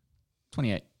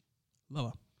 28.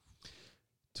 Lower.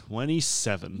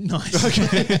 27. Nice.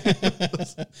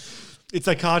 It's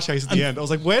that car chase at the end. I was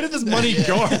like, where did this money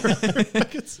go?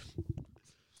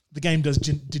 The game does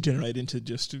degenerate into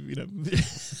just,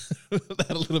 that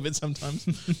a little bit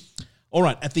sometimes. All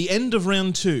right. At the end of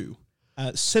round 2,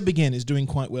 Seb again is doing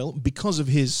quite well because of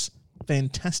his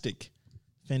fantastic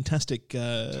Titanic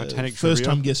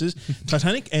first-time trivia. guesses.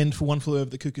 Titanic and For One Flew Over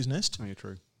the Cuckoo's Nest. Oh, yeah,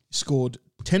 true. Scored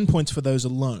 10 points for those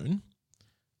alone.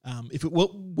 If it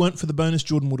weren't for the bonus,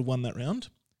 Jordan would have won that round.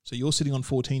 So you're sitting on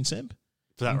 14, Seb.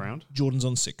 For that round? Jordan's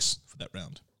on 6 for that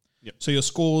round. Yep. So your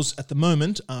scores at the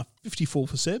moment are 54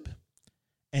 for Seb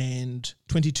and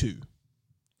 22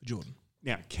 for Jordan.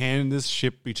 Now, can this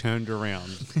ship be turned around?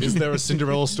 Is there a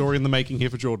Cinderella story in the making here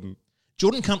for Jordan?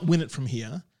 Jordan can't win it from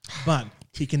here, but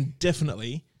he can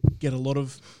definitely get a lot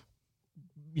of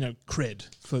cred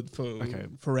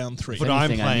for round 3. But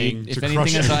I'm Anything I playing need- If to anything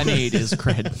crush else it. I need is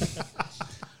cred.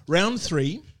 Round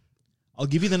 3, I'll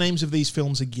give you the names of these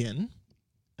films again,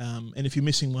 and if you're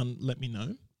missing one, let me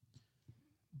know.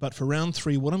 But for round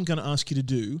 3, what I'm going to ask you to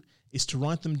do is to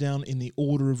write them down in the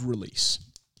order of release.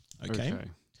 Okay?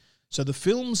 So the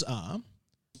films are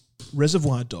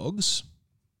Reservoir Dogs,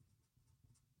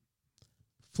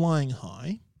 Flying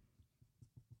High,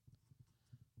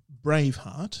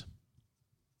 Braveheart,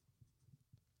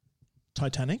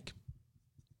 Titanic,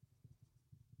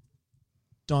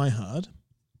 Die Hard,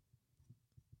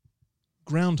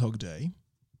 Groundhog Day,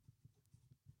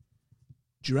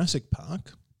 Jurassic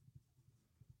Park,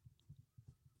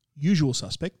 Usual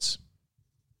Suspects,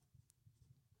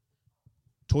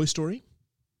 Toy Story,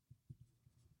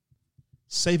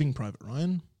 Saving Private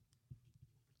Ryan,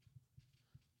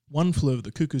 One Flew Over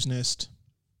the Cuckoo's Nest,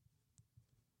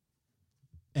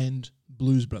 and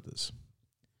Blues Brothers.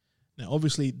 Now,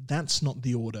 obviously, that's not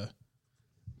the order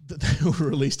that they were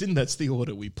released in. That's the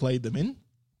order we played them in.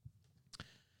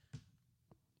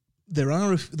 There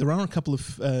are a couple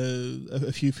of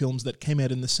a few films that came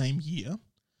out in the same year,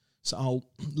 so I'll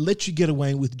let you get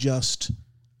away with just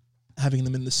having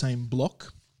them in the same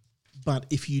block. But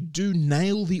if you do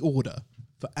nail the order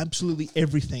for absolutely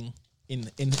everything in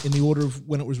the order of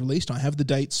when it was released, I have the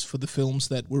dates for the films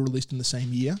that were released in the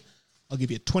same year. I'll give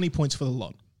you 20 points for the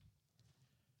lot.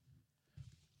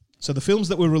 So the films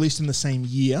that were released in the same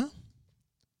year,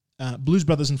 Blues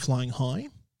Brothers and Flying High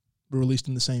were released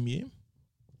in the same year.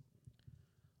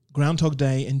 Groundhog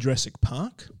Day and Jurassic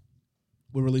Park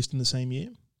were released in the same year.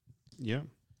 Yeah.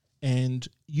 And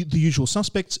The Usual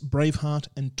Suspects, Braveheart,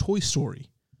 and Toy Story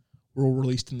were all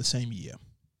released in the same year.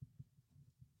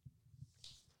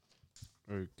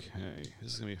 Okay.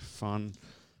 This is going to be fun.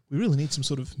 We really need some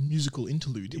sort of musical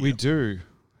interlude here. We do.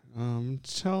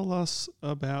 Tell us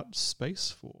about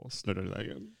Space Force. No,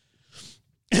 again.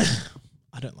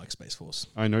 I don't like Space Force.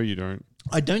 I know you don't.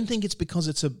 I don't think it's because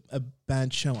it's a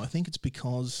bad show. I think it's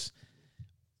because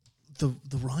the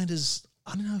writers,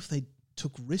 I don't know if they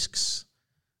took risks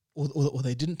or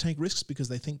they didn't take risks because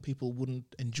they think people wouldn't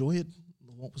enjoy it,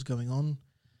 what was going on.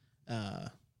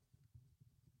 But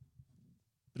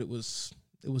it was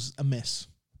a mess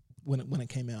when it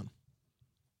came out.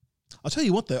 I'll tell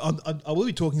you what, though, I will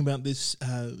be talking about this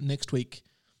next week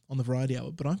on the Variety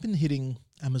Hour, but I've been hitting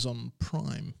Amazon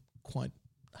Prime quite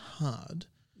hard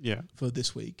for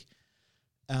this week.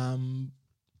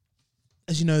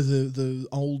 As you know, the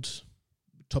old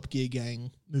Top Gear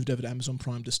gang moved over to Amazon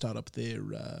Prime to start up their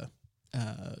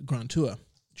Grand Tour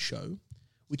show,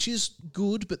 which is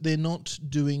good, but they're not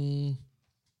doing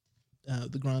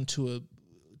the Grand Tour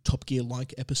Top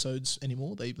Gear-like episodes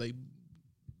anymore. They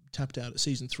tapped out at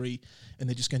season 3, and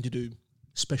they're just going to do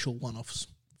special one-offs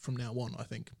from now on, I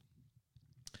think.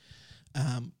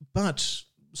 But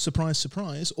surprise,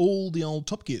 surprise, all the old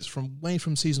Top Gears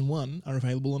from season 1 are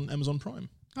available on Amazon Prime.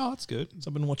 Oh, that's good. So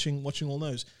I've been watching all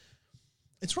those.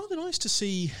 It's rather nice to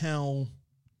see how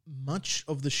much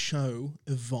of the show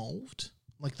evolved.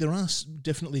 Like, there are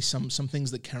definitely some things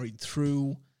that carried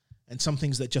through and some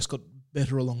things that just got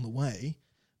better along the way.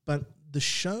 But the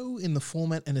show in the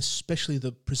format, and especially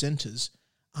the presenters,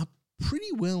 are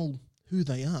pretty well who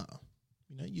they are.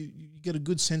 You know, you get a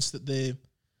good sense that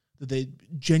they're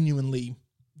genuinely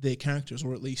their characters,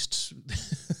 or at least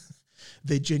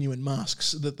their genuine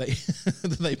masks that they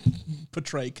that they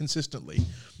portray consistently,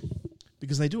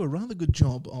 because they do a rather good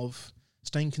job of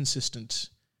staying consistent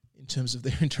in terms of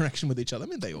their interaction with each other. I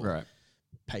mean, they all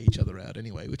pay each other out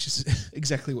anyway, which is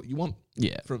exactly what you want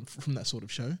from that sort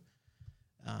of show.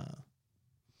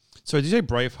 So did you say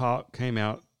Braveheart came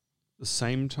out the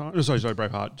same time? Oh, sorry,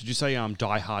 Braveheart. Did you say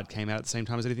Die Hard came out at the same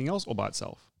time as anything else, or by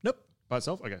itself? Nope. By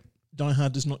itself? Okay. Die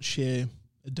Hard does not share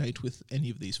a date with any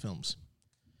of these films.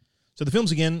 So the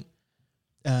films, again,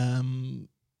 in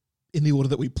the order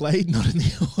that we played, not in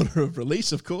the order of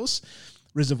release, of course.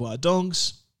 Reservoir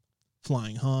Dogs,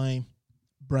 Flying High,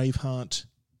 Braveheart,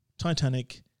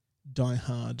 Titanic, Die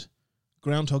Hard,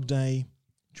 Groundhog Day,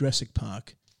 Jurassic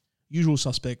Park, Usual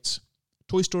Suspects,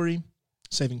 Toy Story,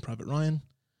 Saving Private Ryan,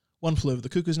 One Flew Over the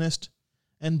Cuckoo's Nest,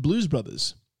 and Blues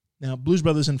Brothers. Now, Blues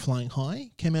Brothers and Flying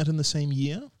High came out in the same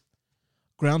year.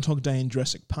 Groundhog Day and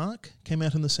Jurassic Park came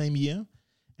out in the same year.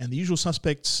 And The Usual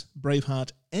Suspects,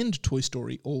 Braveheart, and Toy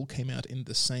Story all came out in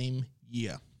the same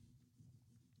year.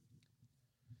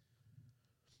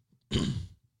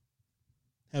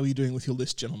 How are you doing with your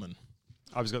list, gentlemen?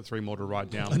 I've just got 3 more to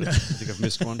write down. But I think I've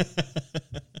missed one.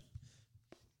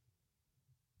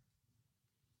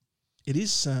 It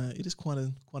is quite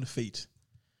a feat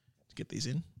to get these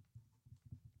in.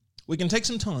 We can take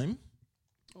some time.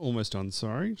 Almost done.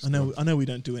 Sorry. I know. We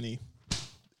don't do any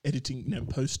editing,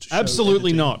 post.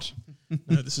 Absolutely editing. not.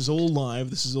 No, this is all live.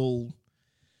 This is all,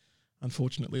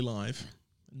 unfortunately, live,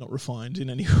 not refined in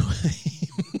any way.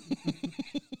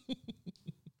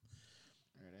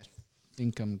 I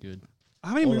think I'm good.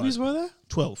 How many movies were there?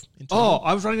 12. In total. Oh,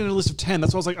 I was running in a list of 10.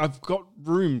 That's why I was like, I've got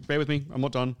room. Bear with me. I'm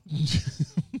not done.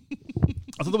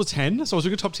 I thought there was 10, so I was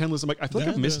doing a top 10 list. I'm like, I feel like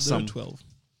I've missed some. 12.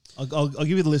 I'll give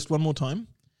you the list one more time.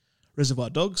 Reservoir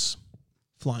Dogs,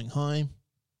 Flying High,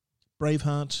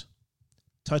 Braveheart,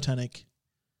 Titanic,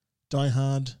 Die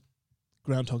Hard,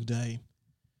 Groundhog Day,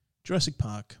 Jurassic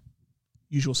Park,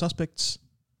 Usual Suspects,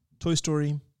 Toy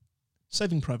Story,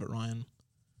 Saving Private Ryan,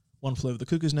 One Flew Over the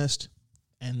Cuckoo's Nest,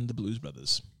 and The Blues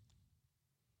Brothers.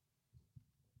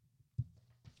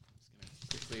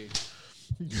 Quickly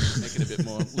make it a bit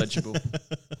more legible.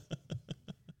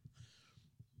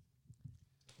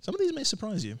 Some of these may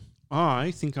surprise you.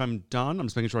 I think I'm done. I'm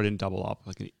just making sure I didn't double up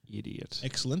like an idiot.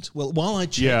 Excellent. Well, while I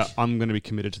check... Yeah, I'm going to be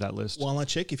committed to that list. While I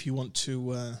check, if you want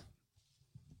to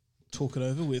talk it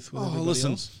over with everybody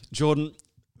else. Jordan,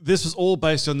 this was all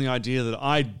based on the idea that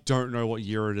I don't know what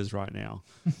year it is right now.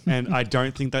 And I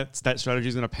don't think that strategy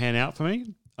is going to pan out for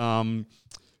me.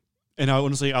 And I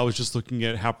was just looking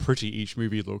at how pretty each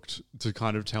movie looked to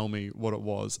kind of tell me what it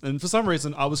was. And for some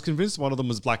reason, I was convinced one of them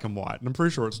was black and white. And I'm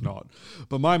pretty sure it's not.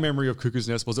 But my memory of Cuckoo's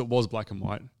Nest was it was black and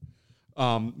white.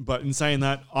 But in saying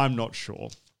that, I'm not sure.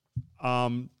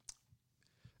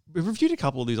 We've reviewed a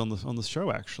couple of these on the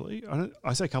show, actually.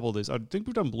 I say a couple of these. I think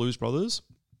we've done Blues Brothers.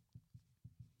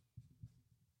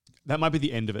 That might be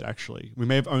the end of it, actually. We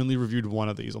may have only reviewed one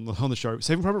of these on the show.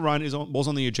 Saving Private Ryan was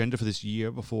on the agenda for this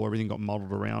year before everything got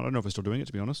muddled around. I don't know if we're still doing it,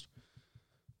 to be honest.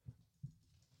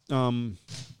 But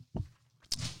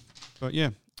yeah,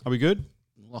 are we good?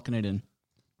 Locking it in.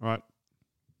 All right.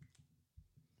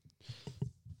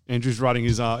 Andrew's writing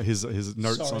his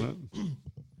notes on it.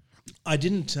 I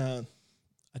didn't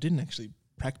actually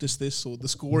practice this or the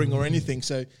scoring or anything,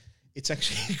 so it's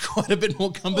actually quite a bit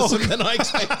more cumbersome than I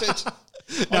expected.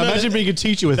 Now imagine being a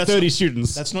teacher with 30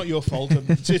 students. That's not your fault.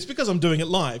 It's because I'm doing it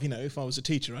live. If I was a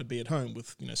teacher, I'd be at home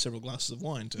with several glasses of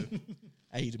wine to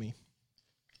aid me.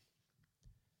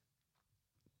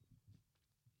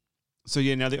 So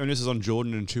yeah, now the onus is on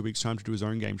Jordan in 2 weeks' time to do his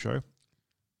own game show.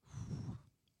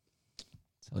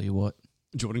 Tell you what,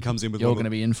 Jordan comes in with you're going to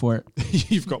be in for it.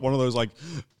 You've got one of those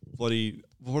what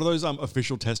are those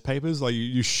official test papers? Like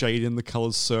you shade in the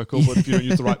colours circle, but if you don't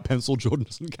use the right pencil, Jordan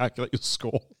doesn't calculate your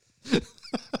score.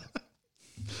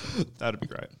 That'd be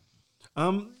great.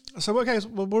 So what have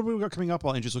we got coming up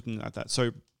while Andrew's looking at that?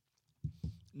 So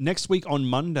next week on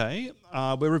Monday,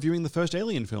 we're reviewing the first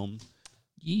Alien film.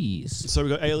 Yes. So we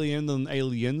got Alien and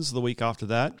Aliens the week after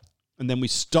that. And then we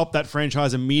stop that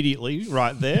franchise immediately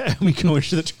right there and we go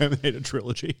into the Terminator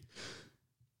trilogy.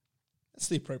 That's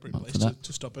the appropriate place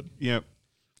to stop it. Yeah.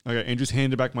 Okay, Andrew's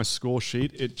handed back my score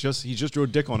sheet. He just drew a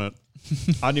dick on it.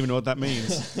 I don't even know what that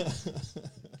means.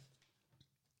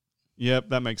 Yep,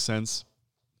 that makes sense.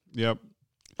 Yep.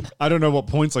 I don't know what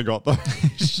points I got though.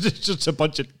 Just a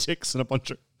bunch of ticks and a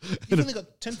bunch of... You've only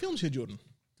got 10 films here, Jordan.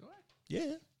 Do I?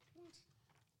 Yeah.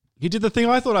 He did the thing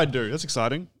I thought I'd do. That's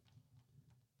exciting.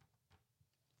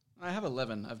 I have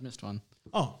 11. I've missed one.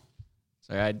 Oh.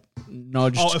 Sorry, I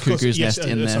nudged of course. Cuckoo's Yes, Nest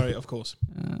in there. Sorry, of course.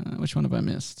 Which one have I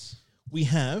missed? We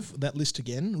have that list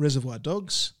again: Reservoir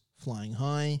Dogs, Flying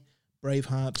High,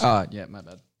 Braveheart. Oh, yeah, my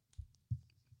bad.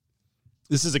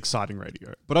 This is exciting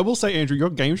radio. But I will say, Andrew, your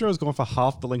game show has gone for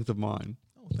half the length of mine.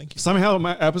 Oh, thank you. Somehow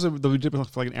my episode that we did for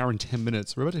like an hour and 10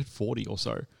 minutes, we're about to hit 40 or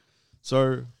so.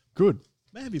 So, good.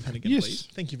 May I have your pen again, Yes. please?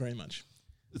 Thank you very much.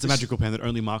 It's a magical pen that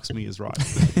only marks me as right.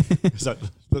 Is that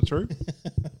true?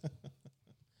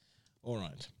 All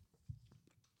right.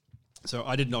 So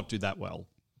I did not do that well.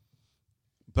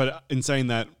 But in saying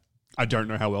that, I don't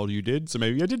know how well you did. So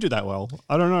maybe I did do that well.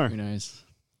 I don't Who know. knows?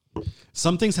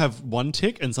 Some things have 1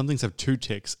 tick and some things have 2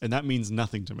 ticks. And that means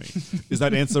nothing to me. Is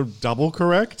that answer double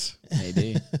correct?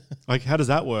 Maybe. Like, how does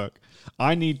that work?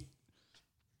 I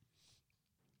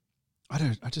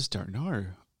just don't know.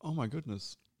 Oh my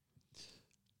goodness.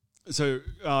 So,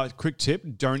 quick tip,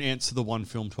 don't answer the one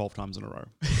film 12 times in a row.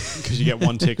 Because you get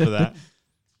 1 tick for that.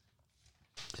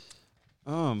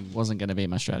 Wasn't going to be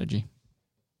my strategy.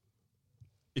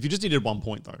 If you just needed 1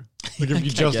 point, though. Like, if you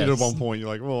just needed 1 point, you're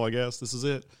like, well, I guess this is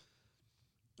it.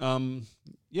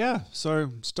 Yeah,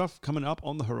 so stuff coming up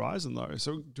on the horizon, though.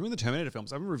 So, doing the Terminator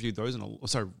films, I haven't reviewed those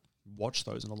watched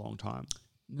those in a long time.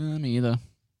 No, me either.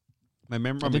 My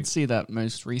memory. I did see that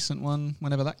most recent one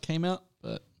whenever that came out,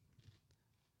 but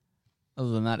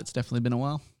other than that, it's definitely been a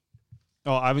while.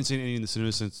 Oh, I haven't seen any in the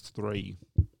cinema since 3.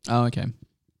 Oh, okay.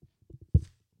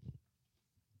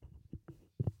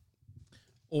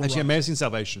 Actually, I may have seen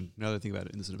Salvation, now that I think about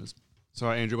it, in the cinemas.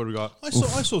 Sorry, Andrew, what do we got? I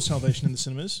saw Salvation in the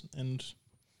cinemas, and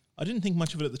I didn't think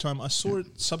much of it at the time. I saw it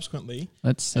subsequently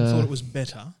and thought it was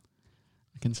better.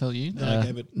 I can tell you, Then I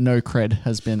gave it- no cred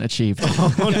has been achieved.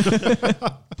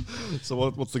 So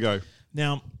what's the go?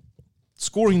 Now,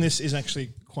 scoring this is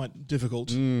actually quite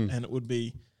difficult, and it would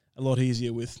be a lot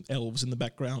easier with elves in the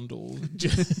background or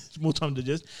just more time to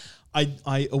digest.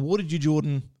 I awarded you,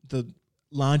 Jordan, the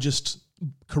largest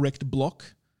correct block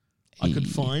I could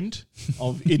find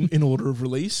of in order of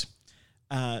release.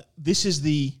 This is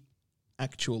the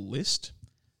actual list.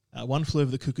 One Flew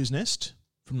Over the Cuckoo's Nest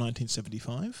from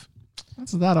 1975.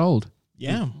 That's that old.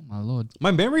 Yeah. Oh, my lord.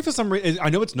 My memory, for some reason, I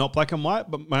know it's not black and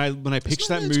white, but when I picture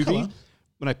that it's movie, colour.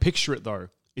 when I picture it though,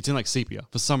 it's in like sepia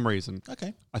for some reason.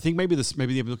 Okay. I think maybe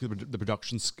they look at the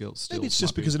production skills. Maybe it's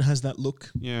just because it has that look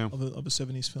of a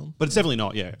 70s film. But it's definitely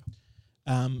not. Yeah.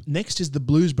 Next is The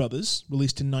Blues Brothers,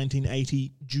 released in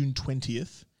 1980, June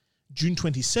 20th. June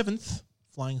 27th,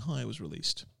 Flying High was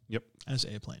released. Yep. As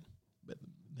Airplane, but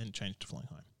then changed to Flying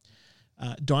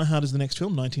High. Die Hard is the next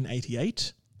film,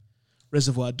 1988.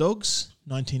 Reservoir Dogs,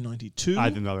 1992. I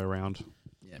didn't know they were around.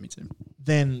 Yeah, me too.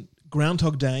 Then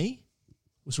Groundhog Day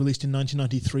was released in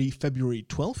 1993, February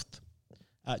 12th.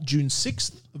 June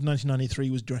 6th of 1993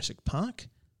 was Jurassic Park.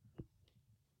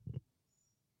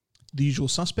 The Usual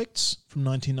Suspects from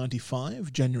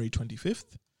 1995, January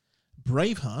 25th.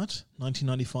 Braveheart,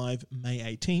 1995, May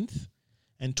 18th.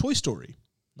 And Toy Story,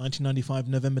 1995,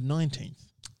 November 19th.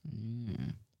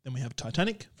 Then we have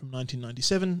Titanic from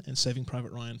 1997 and Saving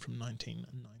Private Ryan from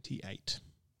 1998.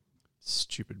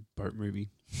 Stupid boat movie.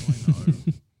 I know.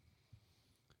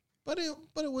 but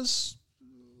it was,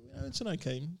 it's an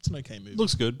okay movie.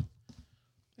 Looks good.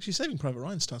 Actually, Saving Private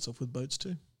Ryan starts off with boats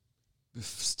too.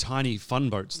 Tiny fun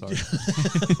boats though.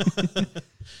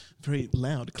 Very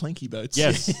loud, clanky boats.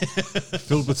 Yes.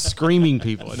 Filled with screaming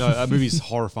people. No, that movie's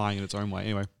horrifying in its own way.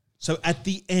 Anyway. So at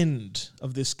the end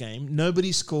of this game,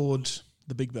 nobody scored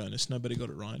the big bonus. Nobody got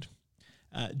it right.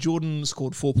 Jordan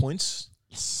scored 4 points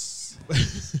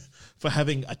for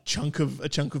having a chunk of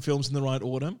films in the right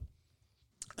order.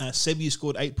 Seb, you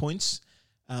scored 8 points.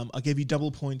 I gave you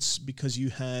double points because you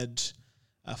had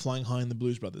Flying High and the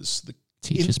Blues Brothers. The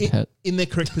Teacher's pet. In their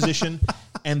correct position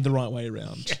and the right way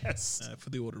around. Yes. For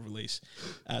the order of release.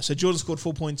 So Jordan scored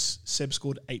 4 points. Seb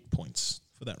scored 8 points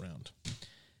for that round.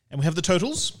 And we have the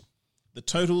totals. The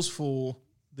totals for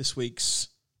this week's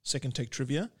Second Take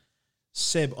Trivia.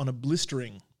 Seb on a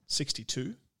blistering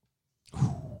 62.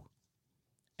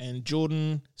 And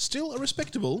Jordan still a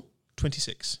respectable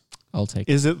 26. I'll take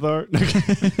it. Is it though?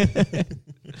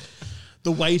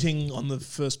 The weighting on the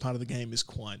first part of the game is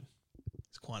quite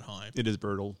high. It is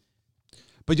brutal.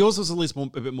 But yours was at least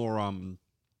a bit more.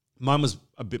 Mine was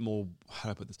a bit more. How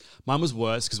do I put this? Mine was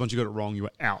worse because once you got it wrong, you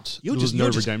were out. You're There just, was no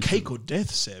you're just redemption. cake or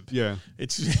death, Seb. Yeah.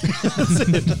 It's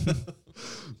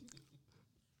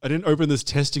I didn't open this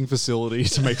testing facility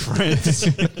to make friends.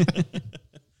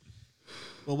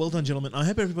 well done, gentlemen. I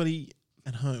hope everybody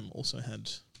at home also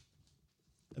had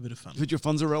a bit of fun. But your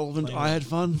fun's irrelevant. I had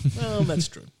fun. Well, that's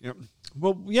true. Yep.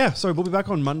 Well, yeah. So we'll be back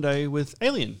on Monday with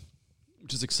Alien.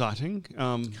 which is exciting.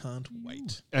 Can't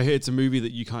wait. I hear it's a movie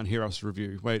that you can't hear us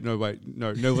review. No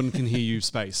one can hear you.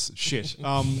 Space. Shit.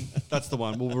 That's the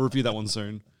one. We'll review that one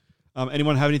soon.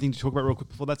 Anyone have anything to talk about real quick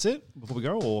before we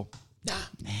go? Or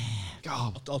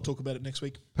I'll talk about it next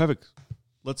week. Perfect.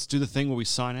 Let's do the thing where we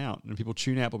sign out and people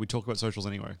tune out, but we talk about socials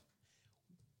anyway.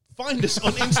 Find us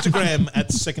on Instagram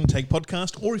at Second Take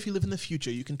Podcast, or if you live in the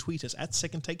future, you can tweet us at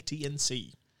Second Take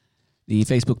TNC. The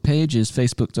Facebook page is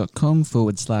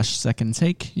facebook.com/Second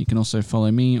Take. You can also follow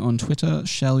me on Twitter,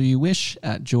 shall you wish,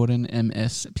 at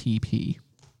JordanMSPP.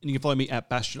 And you can follow me at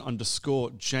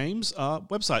Bastion_James.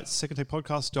 Website,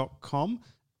 secondtakepodcast.com.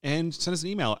 And send us an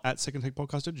email at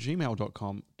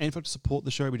secondtakepodcast@gmail.com. And if you want to support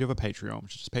the show, we do have a Patreon,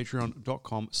 which is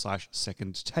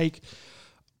patreon.com/secondtake.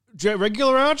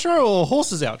 Regular outro or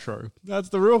horses outro? That's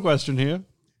the real question here.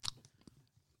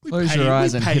 Close your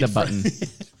eyes and hit a button.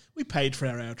 We paid for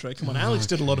our outro. Come on, Alex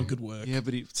did a lot of good work. Yeah,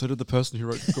 but so did the person who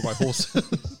wrote Goodbye Horse.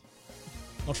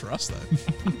 Not for us, though.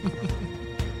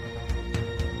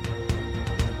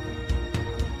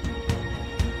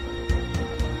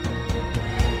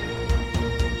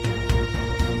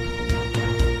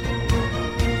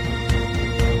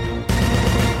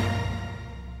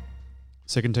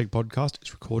 Second Take Podcast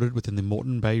is recorded within the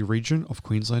Moreton Bay region of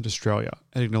Queensland, Australia,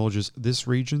 and acknowledges this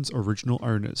region's original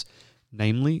owners,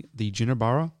 namely the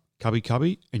Jinnabara, Cubby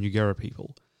Cubby, and Yugera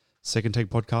people. Second Take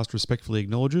Podcast respectfully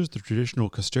acknowledges the traditional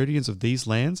custodians of these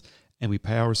lands, and we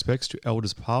pay our respects to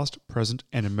elders past, present,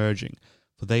 and emerging,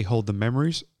 for they hold the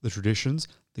memories, the traditions,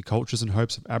 the cultures and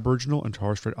hopes of Aboriginal and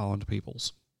Torres Strait Islander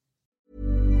peoples.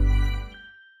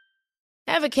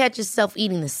 Ever catch yourself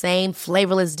eating the same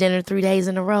flavorless dinner 3 days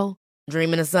in a row?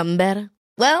 Dreaming of something better?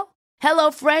 Well,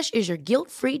 HelloFresh is your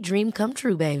guilt-free dream come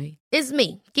true, baby. It's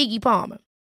me, Keke Palmer.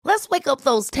 Let's wake up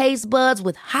those taste buds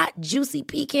with hot, juicy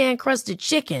pecan-crusted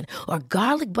chicken or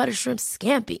garlic butter shrimp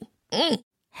scampi.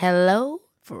 Hello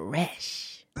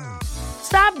Fresh.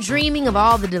 Stop dreaming of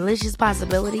all the delicious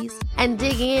possibilities and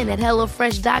dig in at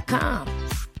HelloFresh.com.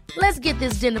 Let's get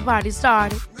this dinner party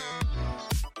started.